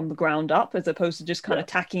in from the ground up, as opposed to just kind of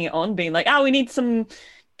tacking it on, being like, we need some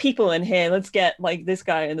people in here, let's get like this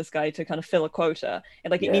guy and this guy to kind of fill a quota. And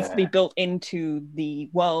like it needs to be built into the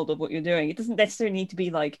world of what you're doing. It doesn't necessarily need to be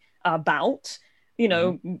like about,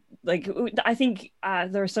 like I think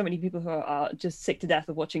there are so many people who are just sick to death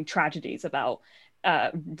of watching tragedies about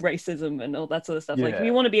racism and all that sort of stuff. Like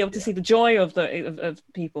we want to be able to see the joy of of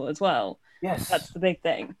people as well. Yes, that's the big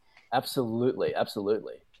thing. Absolutely.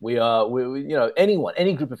 We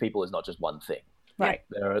any group of people is not just one thing. Right.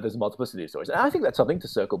 There's a multiplicity of stories, and I think that's something to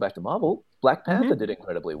circle back to Marvel. Black Panther did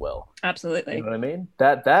incredibly well. Absolutely. You know what I mean?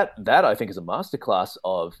 That I think is a masterclass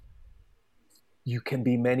of you can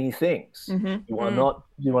be many things. You are not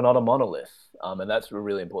a monolith, and that's a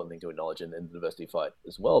really important thing to acknowledge in the diversity fight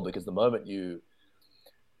as well. Because the moment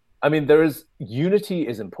there is unity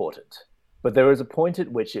is important, but there is a point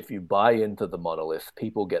at which if you buy into the monolith,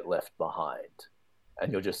 people get left behind.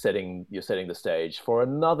 And you're setting the stage for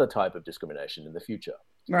another type of discrimination in the future.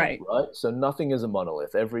 Right. So nothing is a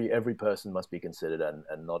monolith. Every person must be considered,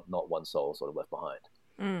 and not one soul sort of left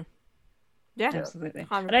behind. Yeah, absolutely.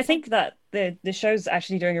 100%. And I think that the show's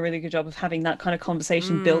actually doing a really good job of having that kind of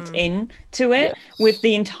conversation built in to it, with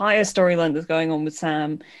the entire storyline that's going on with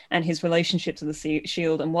Sam and his relationship to the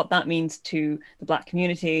Shield and what that means to the Black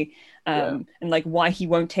community, and like why he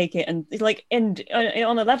won't take it, and like and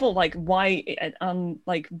on a level like why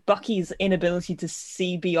like Bucky's inability to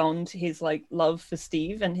see beyond his like love for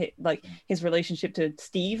Steve and his relationship to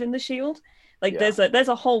Steve in the Shield. Like there's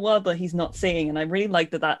a whole world that he's not seeing, and I really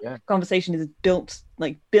like that conversation is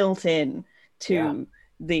built in to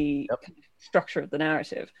the structure of the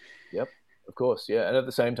narrative. Yep, of course, yeah. And at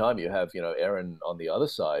the same time, you have Erin on the other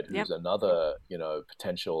side, who's another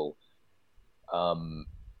potential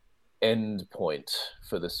end point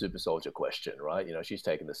for the super soldier question, right? She's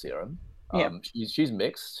taken the serum. She's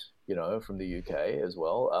mixed, from the UK as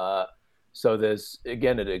well. So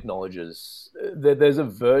it acknowledges there's a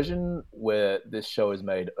version where this show is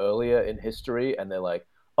made earlier in history, and they're like,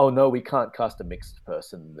 oh no, we can't cast a mixed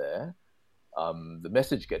person there. The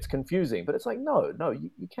message gets confusing, but it's like, no,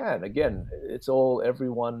 you can. Again,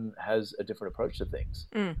 everyone has a different approach to things.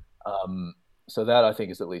 So that I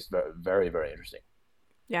think is at least very, very, very interesting.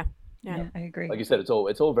 Yeah, I agree. Like you said, it's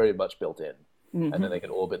all very much built in. And then they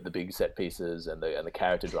can orbit the big set pieces and the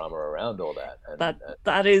character drama around all that. And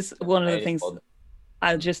that is one of the things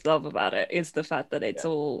I just love about it, is the fact that it's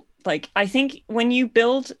all like, I think when you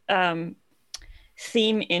build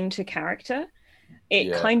theme into character,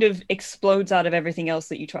 it kind of explodes out of everything else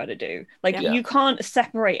that you try to do. Like you can't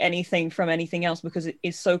separate anything from anything else because it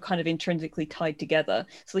is so kind of intrinsically tied together.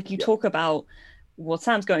 So like you talk about what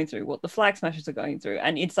Sam's going through, what the Flag Smashers are going through,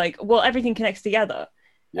 and it's like, well, everything connects together.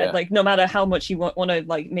 Like no matter how much you want to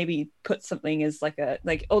like maybe put something as like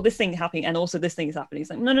this thing happening and also this thing is happening. It's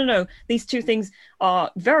like no, these two things are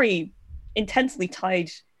very intensely tied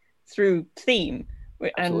through theme.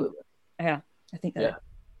 Absolutely. And I think that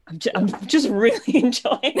I'm just really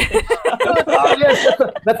enjoying it. Oh, yes,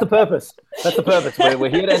 that's the purpose. That's the purpose. We're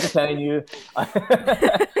here to entertain you.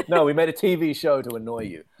 No, we made a TV show to annoy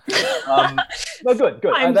you. No, good.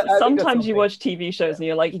 I think Sometimes you something- watch TV shows and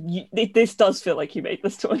you're like, this does feel like you made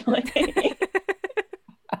this to annoy me.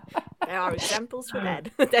 There are examples for that.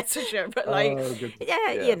 That's for sure. But like, Oh, good.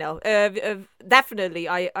 yeah, Yeah. you know, definitely.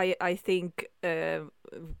 I think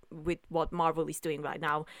with what Marvel is doing right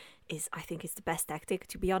now I think it's the best tactic.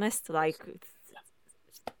 To be honest, like,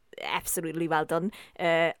 absolutely well done.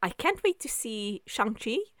 I can't wait to see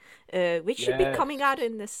Shang-Chi, which should be Yes. coming out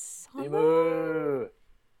in the summer. Simu.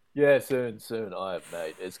 Yeah, soon.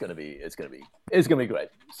 Mate, it's gonna be great.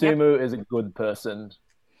 Simu is a good person.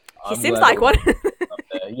 He I'm seems glad like that one. we're up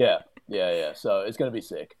there. Yeah. So it's gonna be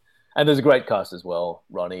sick. And there's a great cast as well.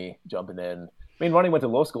 Ronnie jumping in. I mean, Ronnie went to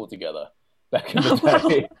law school together back in the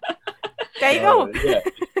day. There you go. Yeah,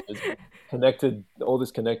 it's connected, all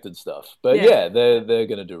this connected stuff. But Yeah. they're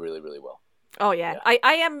gonna do really, really well. Oh yeah,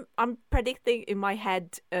 I'm predicting in my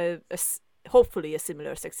head hopefully a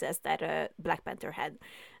similar success that Black Panther had.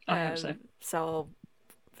 I hope so. So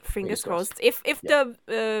fingers Fingers crossed. crossed. If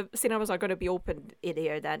the cinemas are going to be open in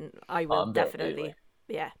here, then I will I'm there definitely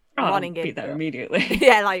immediately. I'll running be in. there immediately.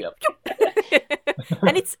 Yeah, like Yep.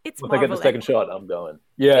 and it's If I get Marvel. the second shot, I'm going.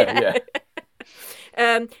 Yeah.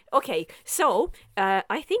 Okay, so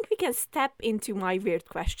I think we can step into my weird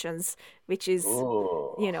questions, which is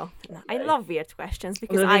Ooh. you know I love weird questions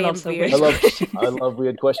because Lily I am loves her weird. weird I love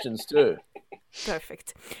weird questions too.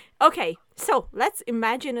 Perfect. Okay, so let's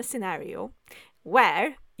imagine a scenario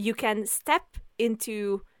where you can step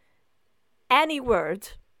into any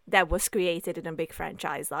world that was created in a big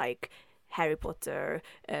franchise like Harry Potter,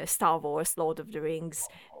 Star Wars, Lord of the Rings,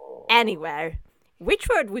 anywhere. Which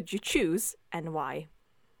word would you choose and why?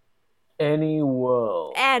 Any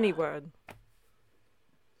world, Any word.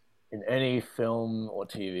 in any film or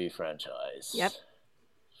TV franchise. Yep.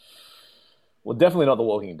 Well, definitely not The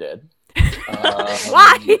Walking Dead.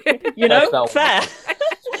 Why? You know, That's that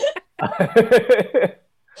fair.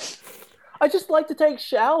 I just like to take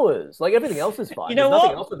showers. Like everything else is fine. You know There's what?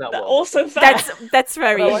 nothing else in that That world. also fair. That's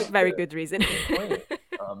very But I like very it. good reason.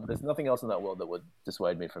 There's nothing else in that world that would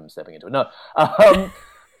dissuade me from stepping into it. No.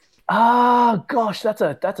 Gosh, that's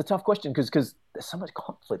a tough question because there's so much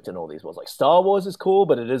conflict in all these worlds. Like Star Wars is cool,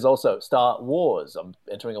 but it is also Star Wars. I'm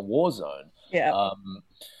entering a war zone. Yeah.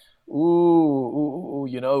 You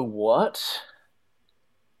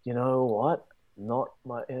know what? Not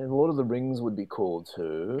my. And Lord of the Rings would be cool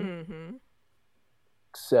too. Mm-hmm.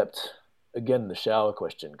 Except, again, the shower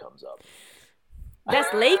question comes up.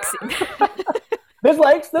 There's lakes. There's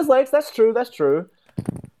lakes. That's true.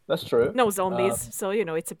 No zombies, so you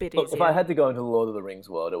know it's a bit Look, easier. if I had to go into the Lord of the Rings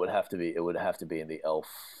world, it would have to be in the elf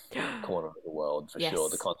corner of the world for Yes. sure.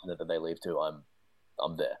 The continent that they leave to,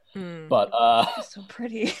 I'm there. Mm. But So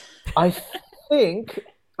pretty. I think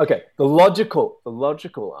the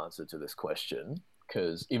logical answer to this question,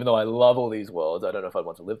 because even though I love all these worlds, I don't know if I'd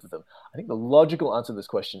want to live with them. I think the logical answer to this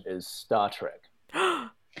question is Star Trek.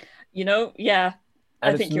 You know, yeah. And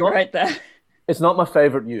I it's think you're not- right there. It's not my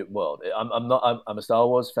favorite world. I'm a Star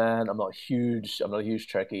Wars fan. I'm not a huge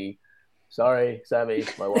Trekkie. Sorry, Savvy,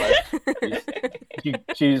 my wife.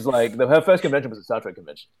 She's like her first convention was a Star Trek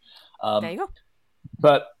convention. There you go.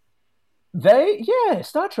 But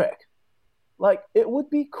Star Trek. Like it would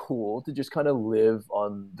be cool to just kind of live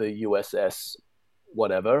on the USS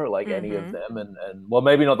whatever, like any of them, and well,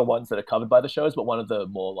 maybe not the ones that are covered by the shows, but one of the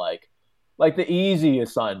more like the easy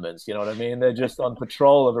assignments, you know what I mean? They're just on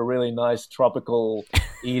patrol of a really nice tropical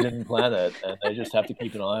Eden planet, and they just have to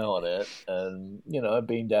keep an eye on it, and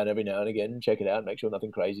beam down every now and again, check it out, make sure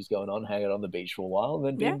nothing crazy's going on, hang out on the beach for a while, and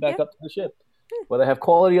then beam back up to the ship. Where they have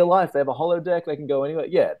quality of life, they have a holodeck, they can go anywhere.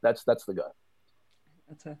 Yeah, that's the go.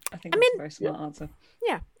 I think that's a very smart answer.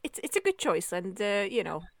 Yeah, it's a good choice, and there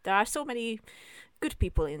are so many good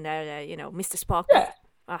people in there. Mr. Spock.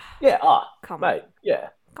 Yeah. Come mate. on. Yeah.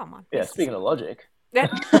 Come on. Yeah. Mr. Speaking of logic. Yeah.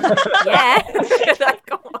 Like,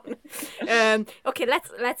 come on. Okay,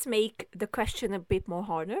 let's make the question a bit more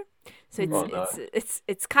harder. So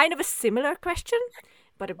it's kind of a similar question,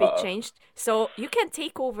 but a bit changed. So you can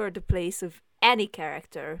take over the place of any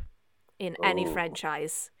character in any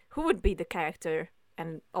franchise. Who would be the character,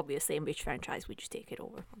 and obviously in which franchise would you take it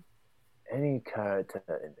over? Any character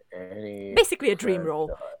in any. Basically a dream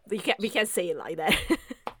role. We can say it like that.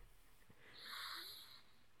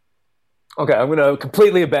 Okay, I'm going to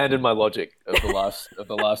completely abandon my logic of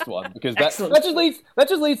the last one because that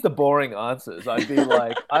just leads to boring answers. I'd be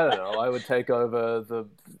like, I don't know, I would take over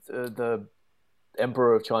the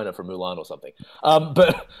Emperor of China from Mulan or something.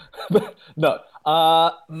 But no.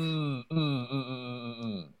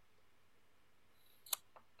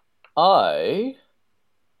 I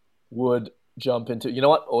would jump into, you know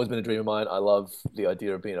what? Always been a dream of mine. I love the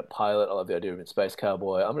idea of being a pilot. I love the idea of being a space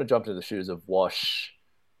cowboy. I'm going to jump into the shoes of Wash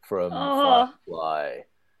from Firefly.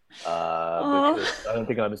 Because I don't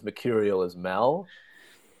think I'm as mercurial as Mal,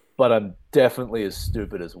 but I'm definitely as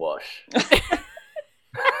stupid as Wash.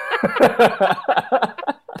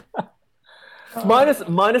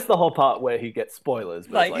 Minus the whole part where he gets spoilers,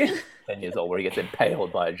 but it's like 10 years old, where he gets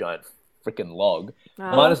impaled by a giant freaking log.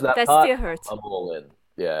 Minus that part, still hurts. I'm all in.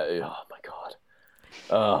 Yeah. Oh my god.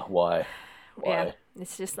 Why? Yeah.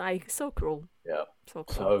 It's just like so cruel. Yeah. So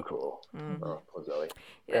cruel. Oh, poor Zoe.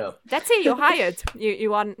 Yeah. That's it. You're hired.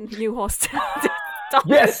 You are new host.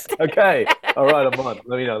 Yes. Okay. All right. I'm on.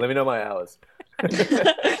 Let me know my hours.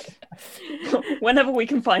 Whenever we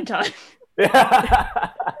can find time.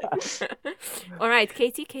 All right,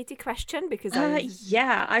 Katie, question, because I'm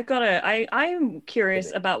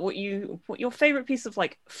curious about what your favorite piece of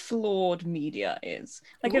like flawed media is.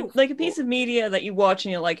 Like a piece of media that you watch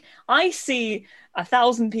and you're like, I see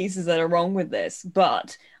 1,000 pieces that are wrong with this,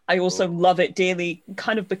 but I also love it dearly,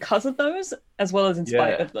 kind of because of those, as well as in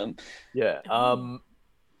spite of them. Yeah.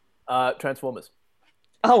 Transformers.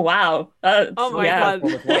 Oh wow. Oh my god.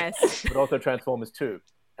 Yes. But also Transformers 2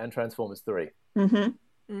 and Transformers 3.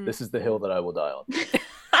 This is the hill that I will die on.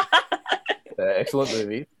 They're excellent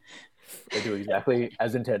movies. They do exactly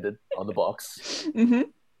as intended on the box.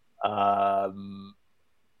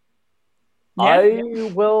 I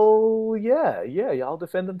will, I'll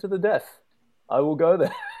defend them to the death. I will go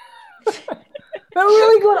there. They're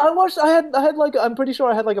really good. I had like, I'm pretty sure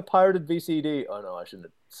I had like a pirated VCD. Oh no, I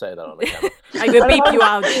shouldn't say that on the camera. I will beep you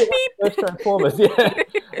out. Beep. First Transformers, yeah.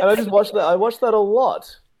 And I just watched that. I watched that a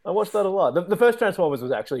lot. The first Transformers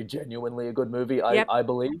was actually genuinely a good movie, I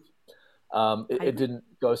believe. It didn't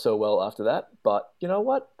go so well after that, but you know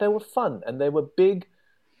what? They were fun and they were big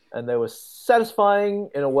and they were satisfying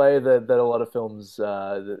in a way that a lot of films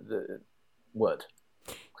weren't.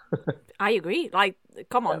 I agree. Like,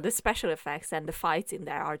 come on, the special effects and the fights in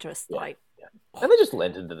there are just like... Yeah. And they just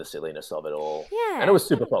lent into the silliness of it all. Yeah. And it was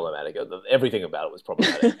super problematic. Everything about it was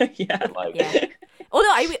problematic.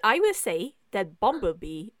 Although I will say that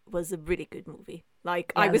Bumblebee was a really good movie.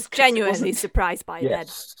 Like, I was genuinely surprised by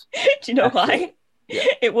that. Do you know why? Yeah.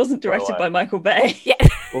 It wasn't directed by Michael Bay. Yeah.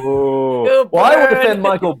 Well, I will defend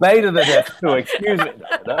Michael Bay to the death too. Excuse me.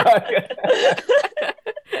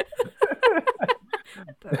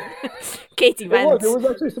 Katie went. It was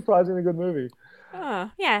actually a surprisingly good movie. Oh,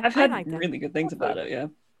 yeah. I've heard really good things about it, yeah.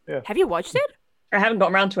 Have you watched it? I haven't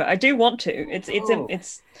gotten around to it. I do want to. It's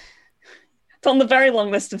on the very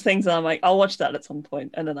long list of things that I'm like, I'll watch that at some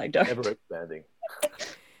point, and then I don't. Ever expanding.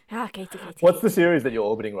 Katie. What's the series that you're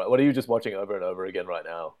orbiting right? What are you just watching over and over again right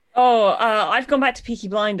now? I've gone back to Peaky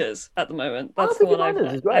Blinders at the moment. That's the one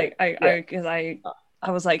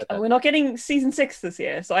I was like, we're not getting season 6 this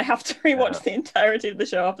year, so I have to rewatch the entirety of the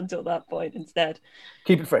show up until that point instead.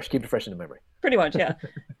 Keep it fresh in the memory. Pretty much, yeah.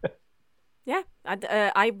 Yeah,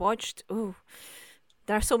 I watched.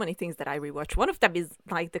 There are so many things that I rewatch. One of them is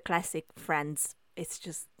like the classic Friends. It's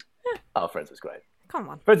just. Friends is great. Come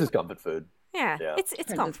on. Friends is comfort food. Yeah.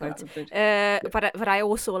 It's comfort. But I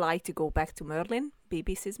also like to go back to Merlin,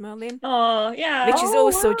 BBC's Merlin. Oh yeah. Which is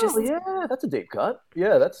also just. Yeah, that's a deep cut.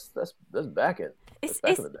 Yeah, that's back in. It's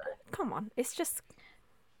back in the day. Come on, it's just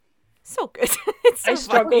so good. It's so I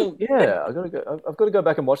struggle. Funny. Yeah, I've got to go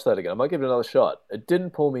back and watch that again. I might give it another shot. It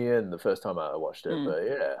didn't pull me in the first time I watched it, but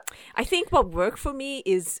yeah. I think what worked for me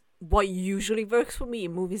is what usually works for me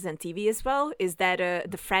in movies and TV as well, is that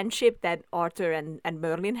the friendship that Arthur and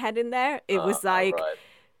Merlin had in there. It was like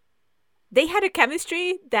they had a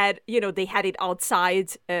chemistry that, they had it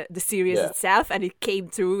outside the series itself, and it came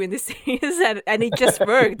through in the series, and it just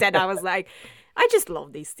worked. And I was like, I just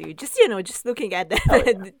love these two. Just, just looking at them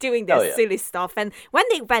and doing their silly stuff. And when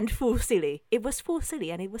they went full silly, it was full silly,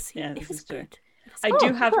 and it was good. I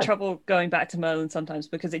do have trouble going back to Merlin sometimes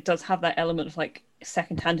because it does have that element of like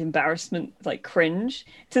secondhand embarrassment, like cringe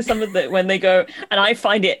to some of the when they go, and I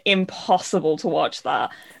find it impossible to watch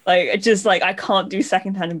that. Like it just like I can't do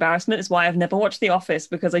secondhand embarrassment. It's why I've never watched The Office,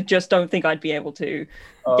 because I just don't think I'd be able to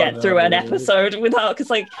get through an episode without.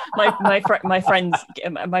 Because like my friends,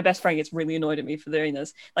 my best friend gets really annoyed at me for doing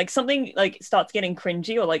this. Like something like starts getting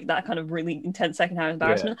cringy or like that kind of really intense secondhand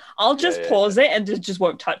embarrassment. I'll just pause it and just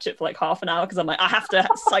won't touch it for like half an hour because I'm like I have to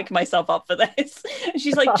psych myself up for this. And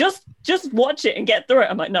she's like just watch it and get through it.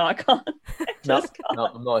 I'm like no, I can't. No,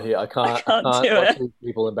 I'm not here. I can't watch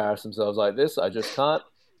people embarrass themselves like this. I just can't.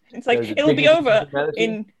 It's like, There's a it'll be dignity over to humanity.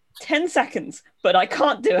 in 10 seconds, but I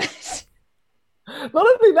can't do it. Not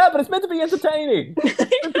only that, but it's meant to be entertaining. It's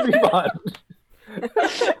meant to be fun.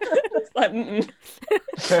 It's like,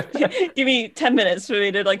 give me 10 minutes for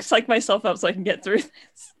me to like psych myself up so I can get through this.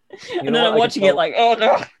 And know then what? I'm watching it like, oh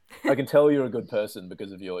no. I can tell you're a good person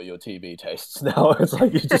because of your TV tastes now. It's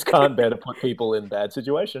like you just can't bear to put people in bad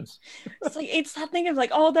situations. It's like, it's that thing of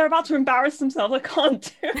like, oh, they're about to embarrass themselves. I can't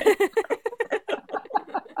do it.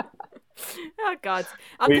 Oh God.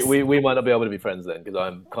 We might not be able to be friends then because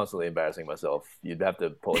I'm constantly embarrassing myself. You'd have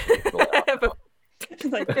to polish me out. It's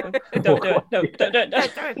like, don't do it. No, don't.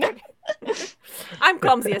 I'm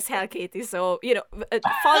clumsy as hell, Katie. So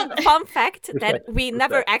fun fact that we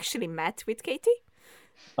never actually met with Katie.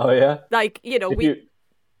 Oh yeah. Like No,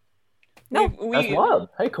 that's wild.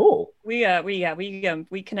 Hey, cool. We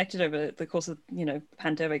connected over the course of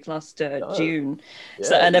pandemic last June,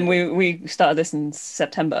 so and then we started this in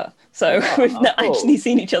September. So we've not actually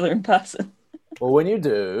seen each other in person. Well, when you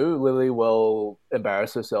do, Lily will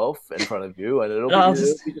embarrass herself in front of you, and it'll be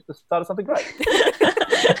just the start of something great.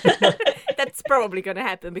 That's probably gonna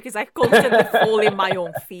happen because I constantly fall in my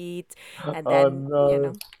own feet, and then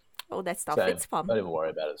all that stuff. Same. It's fun. Don't even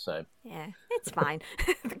worry about it. Same. Yeah, it's fine.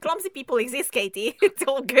 The clumsy people exist, Katie. It's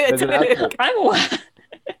all good. There's an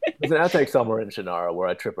outtake somewhere in Shannara where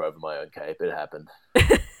I trip over my own cape. It happened.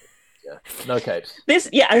 Yeah, no capes.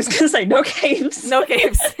 I was gonna say no capes. No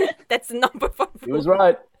capes. That's the number 1 rule. She was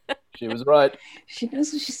right. She was right. She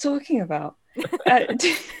knows what she's talking about.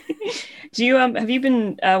 Do you have you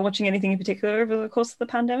been watching anything in particular over the course of the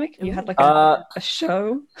pandemic? Have you had like a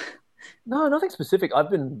show? No, nothing specific. I've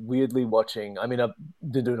been weirdly watching. I mean, I've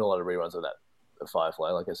been doing a lot of reruns of that Firefly,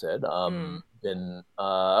 like I said.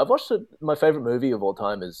 I've watched my favorite movie of all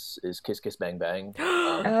time is Kiss Kiss Bang Bang.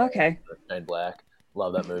 Okay. Shane Black.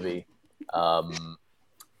 Love that movie.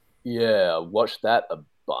 Yeah, watched that a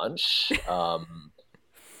bunch.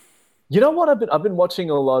 You know what? I've been watching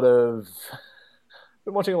a lot of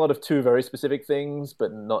two very specific things,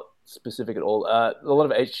 but not specific at all. A lot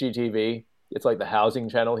of HGTV. It's like the housing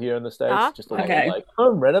channel here in the States. Just a lot of like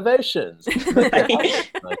home renovations. And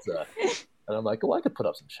I'm like, oh, I could put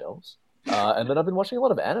up some shelves. And then I've been watching a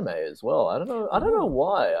lot of anime as well. I don't know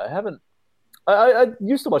why. I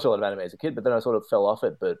used to watch a lot of anime as a kid, but then I sort of fell off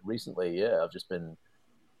it. But recently, I've just been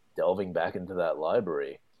delving back into that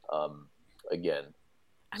library again.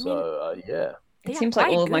 It seems like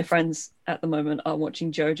all of my friends at the moment are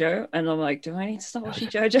watching JoJo, and I'm like, do I need to start watching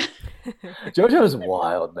JoJo? JoJo is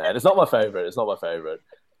wild, man. It's not my favorite,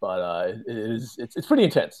 but it's pretty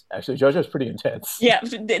intense. Actually, JoJo's pretty intense. Yeah,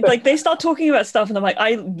 like they start talking about stuff, and I'm like,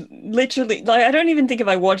 I literally, like, I don't even think if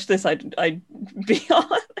I watched this, I'd be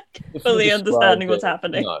fully understanding what's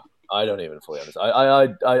happening. No, I don't even fully understand.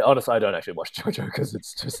 I honestly, I don't actually watch JoJo because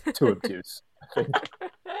it's just too obtuse.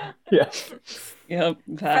 Yeah.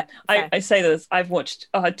 I say this. I've watched.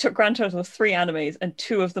 I took grand total of 3 animes, and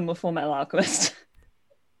 2 of them were Full Metal Alchemist.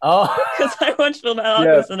 Oh, because I watched Full Metal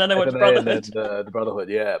Alchemist, and then I watched Brotherhood. The Brotherhood,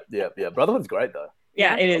 yeah. Brotherhood's great though.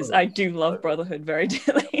 Yeah, it is. I do love Brotherhood very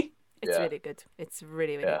dearly. It's really good. It's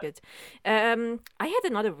really, really good. I had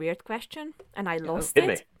another weird question, and I lost it. Hit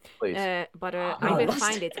me, please. But I will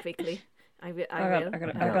find it quickly. I will. I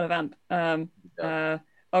got a vamp.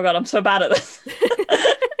 Oh god, I'm so bad at this.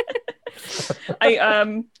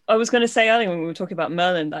 I was going to say earlier when we were talking about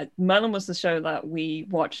Merlin, that Merlin was the show that we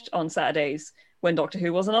watched on Saturdays when Doctor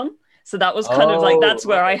Who wasn't on. So that was kind of like, that's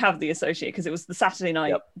where I have the associate, because it was the Saturday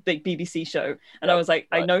night big BBC show. And I was like,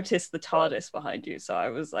 I noticed the TARDIS behind you. So I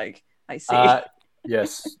was like, I see.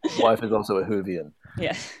 Yes, wife is also a Whovian.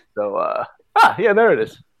 Yeah. So, yeah, there it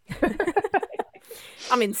is.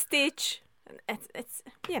 I mean, Stitch. It's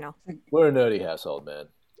We're a nerdy household, man.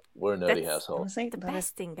 We're a nerdy household. The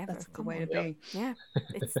best thing ever. That's the way to be. Yeah,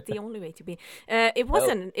 it's the only way to be. It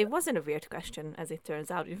wasn't a weird question, as it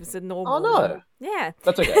turns out. It was a normal. Oh no. Yeah.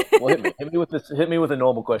 That's okay. Well, hit me with a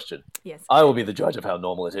normal question. Yes. I will be the judge of how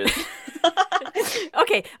normal it is.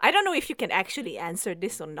 Okay, I don't know if you can actually answer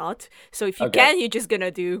this or not. So if you can, you're just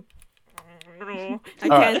gonna do. I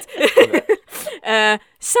can't. Right.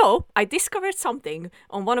 So I discovered something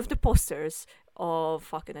on one of the posters of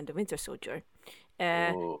Falcon and the Winter Soldier.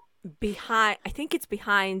 Behind, I think it's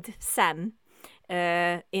behind Sam,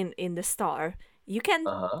 in the star. You can,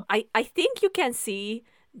 I think you can see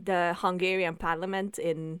the Hungarian Parliament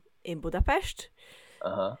in Budapest.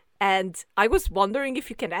 And I was wondering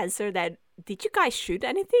if you can answer that. Did you guys shoot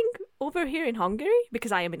anything over here in Hungary?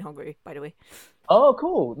 Because I am in Hungary, by the way. Oh,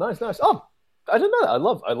 cool, nice. Oh, I don't know.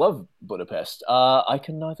 I love Budapest. I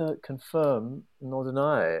can neither confirm nor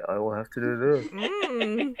deny. I will have to do this.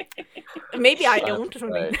 Maybe I don't.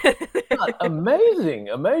 Right.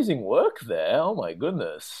 Amazing work there. Oh my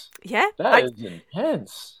goodness. Yeah, That is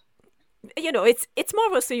intense. It's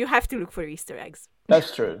Marvel, so you have to look for Easter eggs.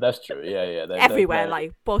 That's true. Yeah. Everywhere,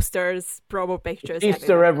 like posters, promo pictures.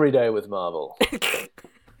 Easter every day with Marvel.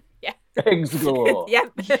 Yeah. Eggs galore. Yeah.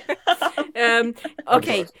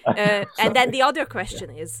 Okay. And then the other question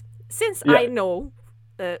is, since I know,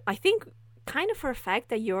 I think kind of for a fact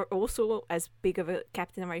that you're also as big of a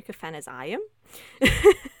Captain America fan as I am.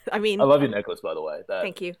 I mean, I love your necklace, by the way.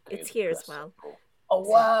 Thank you. It's here as well. Cool.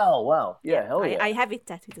 Oh wow! Yeah, hell yeah! I have it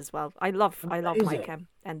tattooed as well. I love Amazing. Mike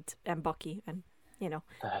and Bucky, and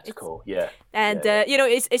that's cool. Yeah. And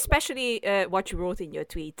it's especially what you wrote in your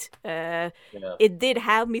tweet. It did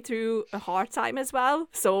help me through a hard time as well.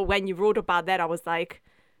 So when you wrote about that, I was like,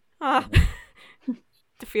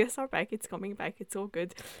 the fears are back. It's coming back. It's all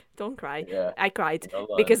good. Don't cry. Yeah. I cried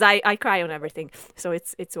because I cry on everything. So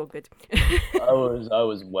it's all good. I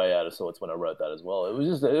was way out of sorts when I wrote that as well. It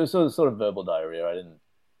was sort of verbal diarrhea.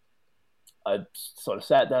 I sort of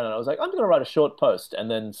sat down and I was like, I'm going to write a short post, and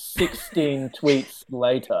then 16 tweets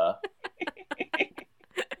later.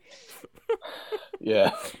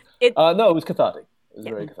 Yeah. No, it was cathartic. It was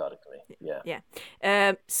very cathartic for me. Yeah.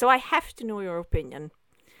 Yeah. So I have to know your opinion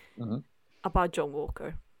Mm-hmm. about John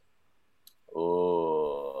Walker.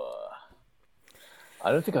 Oh,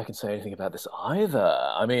 I don't think I can say anything about this either.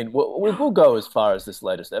 I mean, we'll go as far as this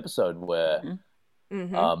latest episode where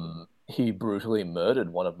he brutally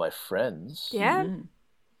murdered one of my friends. Yeah.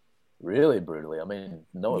 Really brutally. I mean,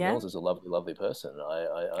 Noah Mills is a lovely, lovely person.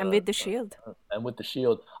 And with the shield. And with the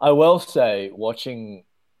shield. I will say, watching,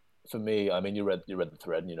 for me, I mean, you read the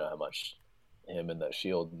thread and you know how much him and that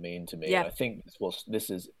shield mean to me. Yeah. And I think this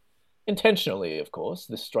is intentionally, of course,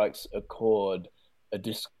 this strikes a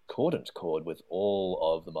discordant chord with all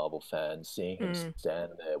of the Marvel fans, seeing him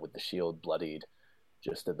stand there with the shield bloodied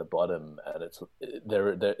just at the bottom, and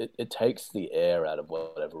it takes the air out of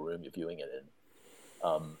whatever room you're viewing it in.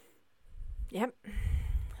 Yep.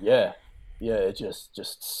 Yeah, it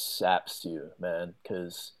just saps you, man,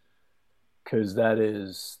 because that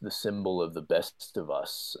is the symbol of the best of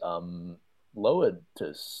us, lowered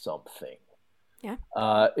to something. Yeah.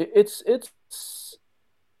 It's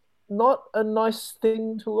not a nice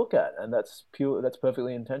thing to look at, and that's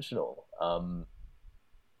perfectly intentional.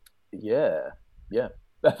 Yeah.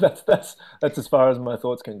 That's as far as my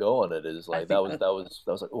thoughts can go on it. Is like that was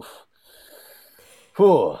like oof.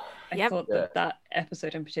 Whew. I thought that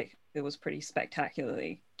episode in particular was pretty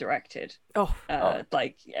spectacularly directed.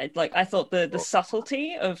 Like I thought the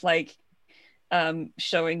subtlety of like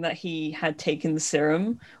showing that he had taken the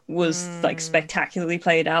serum was like spectacularly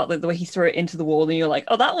played out. Like the way he threw it into the wall, and you're like,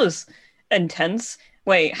 oh, that was intense.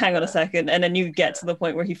 Wait, hang on a second, and then you get to the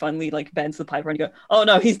point where he finally like bends the piper, and you go, oh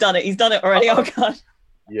no, he's done it already. Oh god.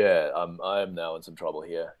 Yeah, I am now in some trouble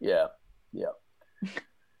here. Yeah.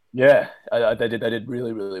 They did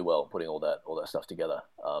really, really well putting all that stuff together.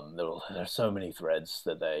 There are so many threads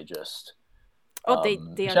that they just.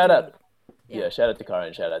 They shout out. Yeah, shout out to Kara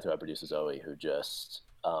and shout out to our producer Zoe, who just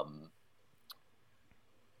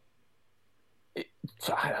they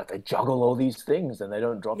juggle all these things and they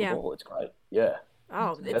don't drop the ball. It's great. Yeah.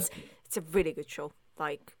 Oh, it's a really good show.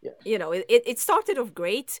 Like, it started off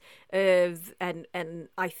great, and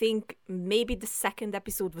I think maybe the second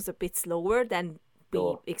episode was a bit slower than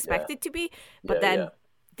we expected to be, but then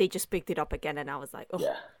they just picked it up again, and I was like,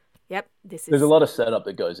 oh, yep, this is. There's a lot of setup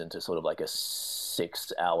that goes into sort of like a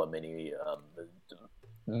 6-hour mini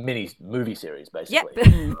movie series, basically.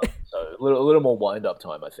 Yep. So a little more wind up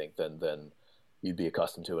time, I think, than you'd be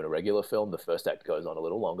accustomed to in a regular film. The first act goes on a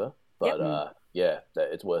little longer, but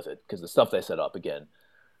it's worth it because the stuff they set up, again,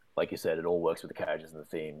 like you said, it all works with the characters and the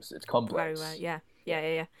themes. It's complex. Very well,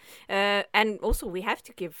 yeah. And also we have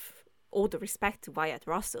to give all the respect to Wyatt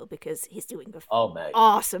Russell because he's doing an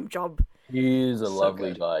awesome job. He's a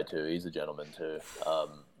lovely guy too. He's a gentleman too.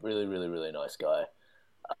 Really, really, really nice guy.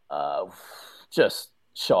 Just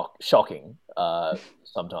shocking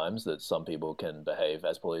sometimes that some people can behave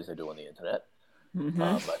as poorly as they do on the internet.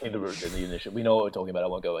 I think the initial, we know what we're talking about. I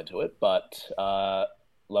won't go into it, but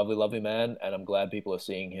lovely, lovely man, and I'm glad people are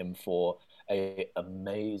seeing him for an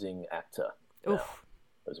amazing actor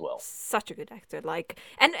as well. Such a good actor, like,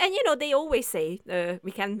 and they always say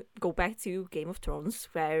we can go back to Game of Thrones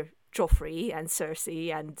where Joffrey and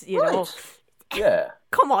Cersei and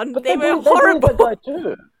come on, but they were horrible. That guy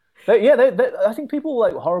too. I think people were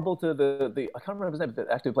like horrible to the I can't remember his name, but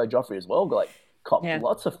the actor who played Joffrey as well, like cop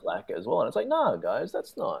lots of flack as well, and it's like, no, guys,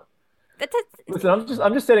 that's not Listen,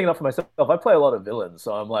 I'm just setting it up for myself. I play a lot of villains,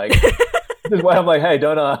 so I'm like, this is why I'm like, hey,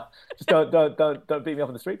 don't beat me up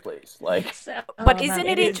in the street, please. Like, but isn't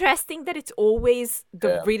it interesting that it's always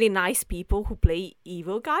the really nice people who play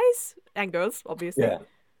evil guys and girls, obviously? Yeah.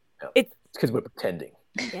 It's because we're pretending.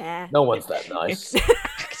 Yeah. No one's that nice.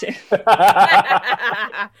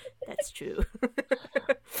 That's true.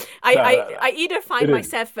 I either find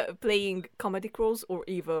myself playing comedic roles or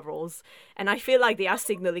evil roles, and I feel like they are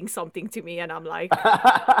signaling something to me, and I'm like,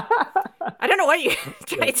 I don't know what you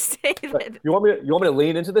trying to say. But... You want me to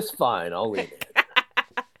lean into this? Fine, I'll lean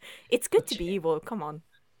in. It's good to be evil. Come on.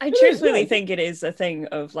 I truthfully think it is a thing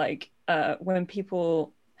of like when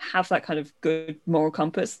people have that kind of good moral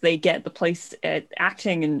compass, they get the place at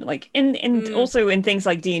acting and like in also in things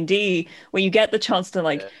like D&D, where you get the chance to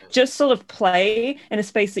like just sort of play in a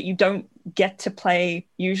space that you don't get to play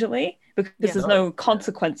usually, because there's no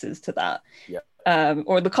consequences to that.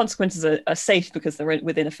 Or the consequences are safe because they're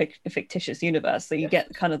within a fictitious universe, so you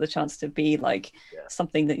get kind of the chance to be like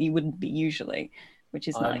something that you wouldn't be usually, which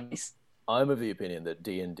is nice. I'm of the opinion that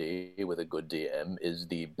D&D with a good DM is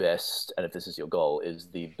the best, and if this is your goal, is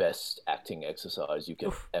the best acting exercise you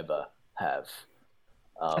can ever have.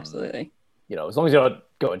 Absolutely. You know, as long as you're not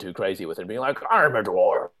going too crazy with it, being like, I'm a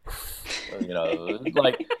dwarf. You know,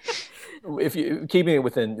 like, if you keeping it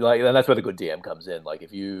within, like, and that's where the good DM comes in. Like,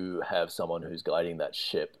 if you have someone who's guiding that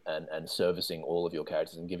ship and servicing all of your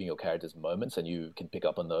characters and giving your characters moments, and you can pick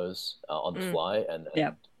up on those on the fly and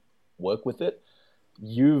work with it,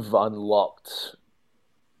 you've unlocked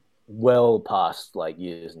well past like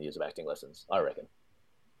years and years of acting lessons, I reckon.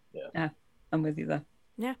 Yeah, I'm with you there.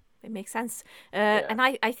 Yeah, it makes sense. And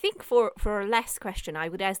I think for a last question, I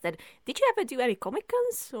would ask that: did you ever do any Comic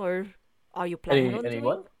Cons, or are you planning on doing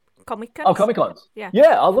what? Comic Cons? Oh, Comic Cons. Yeah.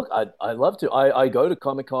 I love to. I go to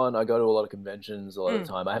Comic Con. I go to a lot of conventions a lot of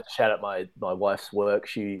the time. I have to shout out my wife's work.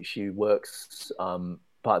 She works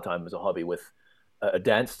part time as a hobby with a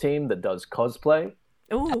dance team that does cosplay.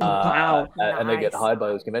 Oh, wow. And they get hired by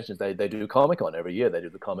those conventions. They do Comic-Con every year. They do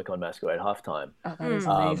the Comic-Con Masquerade halftime. Oh, that is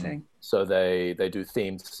amazing. So they do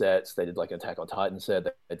themed sets. They did like an Attack on Titan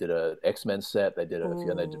set. They did a X-Men set. They did a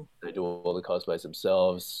few, and they do all the cosplays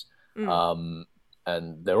themselves. And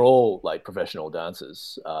they're all like professional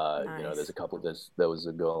dancers. Nice. You know, there's a couple. There was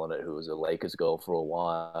a girl on it who was a Lakers girl for a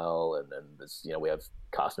while, and then there's, you know, we have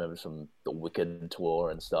cast members from the Wicked tour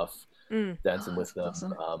and stuff dancing with them.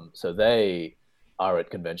 Awesome. So they are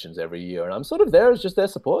at conventions every year, and I'm sort of there as just their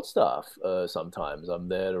support staff. Sometimes I'm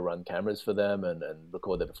there to run cameras for them and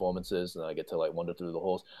record their performances, and I get to like wander through the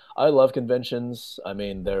halls. I love conventions. I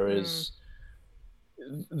mean, there's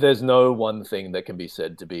no one thing that can be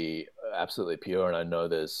said to be absolutely pure, and I know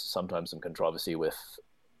there's sometimes some controversy with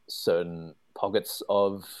certain pockets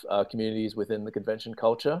of communities within the convention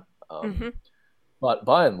culture, but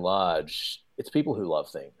by and large, it's people who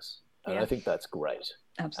love things, and I think that's great.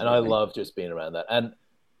 Absolutely. And I love just being around that. And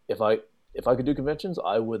if I could do conventions,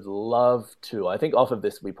 I would love to. I think off of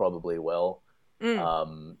this we probably will. I'd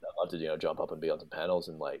love to, you know, jump up and be on some panels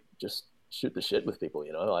and like just shoot the shit with people.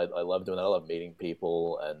 You know, I love doing that. I love meeting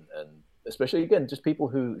people and especially again just people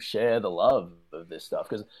who share the love of this stuff,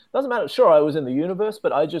 because it doesn't matter. Sure, I was in the universe,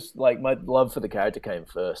 but I just like my love for the character came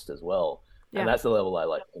first as well, and that's the level I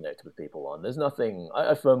like to connect with people on. There's nothing.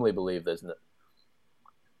 I firmly believe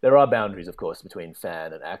there are boundaries, of course, between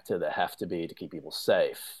fan and actor that have to be to keep people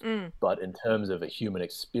safe. But in terms of a human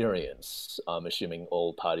experience, I'm assuming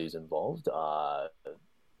all parties involved are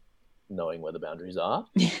knowing where the boundaries are.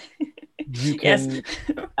 You can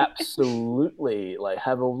absolutely like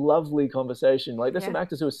have a lovely conversation. Like there's some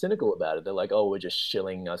actors who are cynical about it. They're like, oh, we're just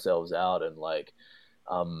shilling ourselves out and like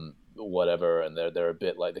whatever. And they're a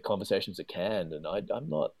bit like the conversations are canned. And I'm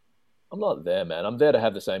not there, man. I'm there to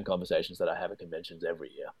have the same conversations that I have at conventions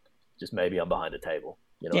every year. Just maybe I'm behind a table.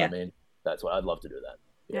 You know what I mean? That's what I'd love to do that.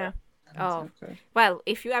 Yeah. Oh, well,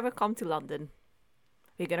 if you ever come to London,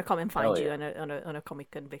 we're gonna come and find you on a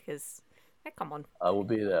Comic Con, because come on. I will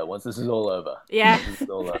be there once this is all over. Yeah. This is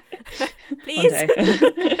all over. Please.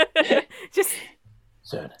 Just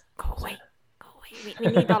soon. Go away. We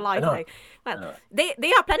need our life. Like, well,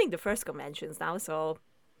 they are planning the first conventions now, so.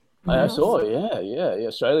 I saw, yeah.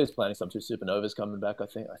 Australia's planning some too. Supernova's coming back, I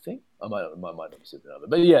think. I might not be Supernova,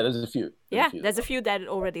 but yeah, there's a few. There's a few that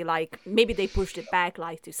already like maybe they pushed it back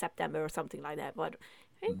like to September or something like that. But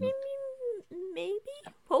maybe,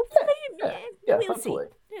 hopefully, we'll hopefully. see.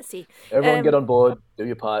 We'll see. Everyone get on board. Do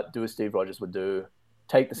your part. Do as Steve Rogers would do.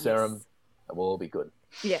 Take the serum, and we'll all be good.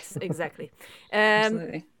 Yes, exactly.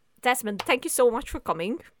 Absolutely. Desmond, thank you so much for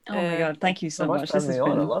coming. Oh my god, thank you so much. for This having has me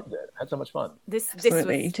on. I been loved it. I had so much fun. This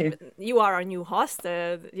Absolutely, was, too. you are our new host.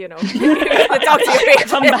 You know, talk to you.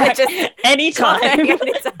 come back anytime. Anytime.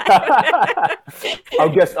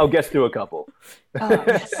 I'll guest do a couple. Oh,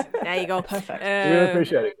 yes. There you go. Perfect. Really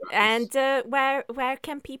appreciate it, guys. And where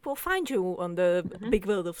can people find you on the big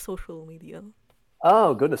world of social media?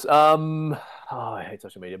 Oh goodness. I hate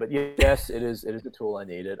social media, but yes, it is the tool I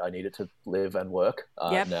need it. I need it to live and work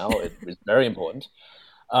Yep. now. It is very important.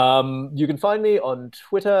 You can find me on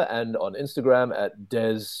Twitter and on Instagram at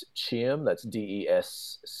DesChiam. That's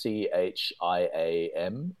DesChiam,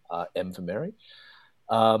 M for Mary.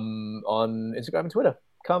 On Instagram and Twitter.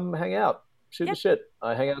 Come hang out. Shoot the shit.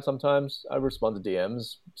 I hang out sometimes. I respond to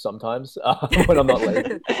DMs sometimes when I'm not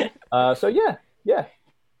lazy. So yeah.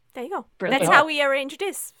 There you go. Brilliant. That's how we arranged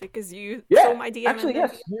this, because you Yeah, saw my DM. actually,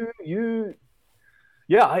 and then- yes.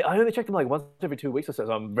 Yeah, I only check them like once every 2 weeks or so.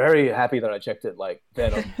 So I'm very happy that I checked it like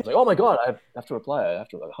then. I was like, oh my god, I have to reply. I have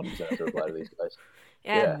to 100% have to reply to these guys.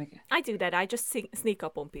 Yeah, Yeah. I do that. I just sneak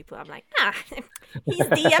up on people. I'm like, his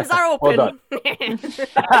DMs are open.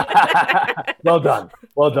 Well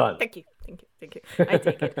done. Thank you. I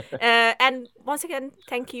take it. And once again,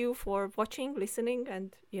 thank you for watching, listening,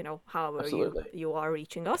 and however Absolutely. you are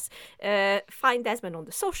reaching us. Find Desmond on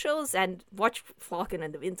the socials and watch Falcon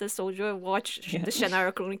and the Winter Soldier. Watch the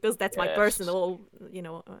Shannara Chronicles. That's my Yes. personal,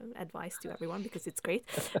 advice to everyone, because it's great.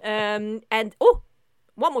 And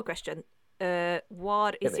one more question.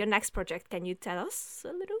 What is your next project? Can you tell us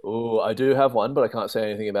a little? Oh, I do have one, but I can't say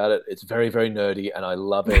anything about it. It's very, very nerdy, and I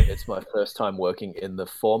love it. It's my first time working in the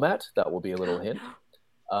format. That will be a little hint.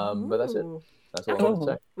 But that's it. Ooh. That's all I want to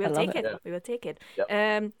say. We'll I love take it. Yeah. We will take it.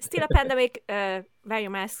 Yep. Still a pandemic. Wear your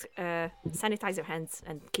mask. Sanitize your hands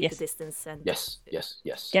and keep Yes. the distance. And Yes.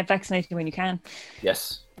 Get vaccinated when you can.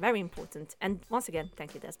 Yes. very important. And once again,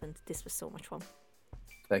 thank you, Desmond. This was so much fun.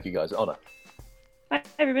 Thank you, guys. Honor. Bye,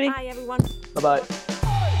 everybody. Bye, everyone. Bye-bye.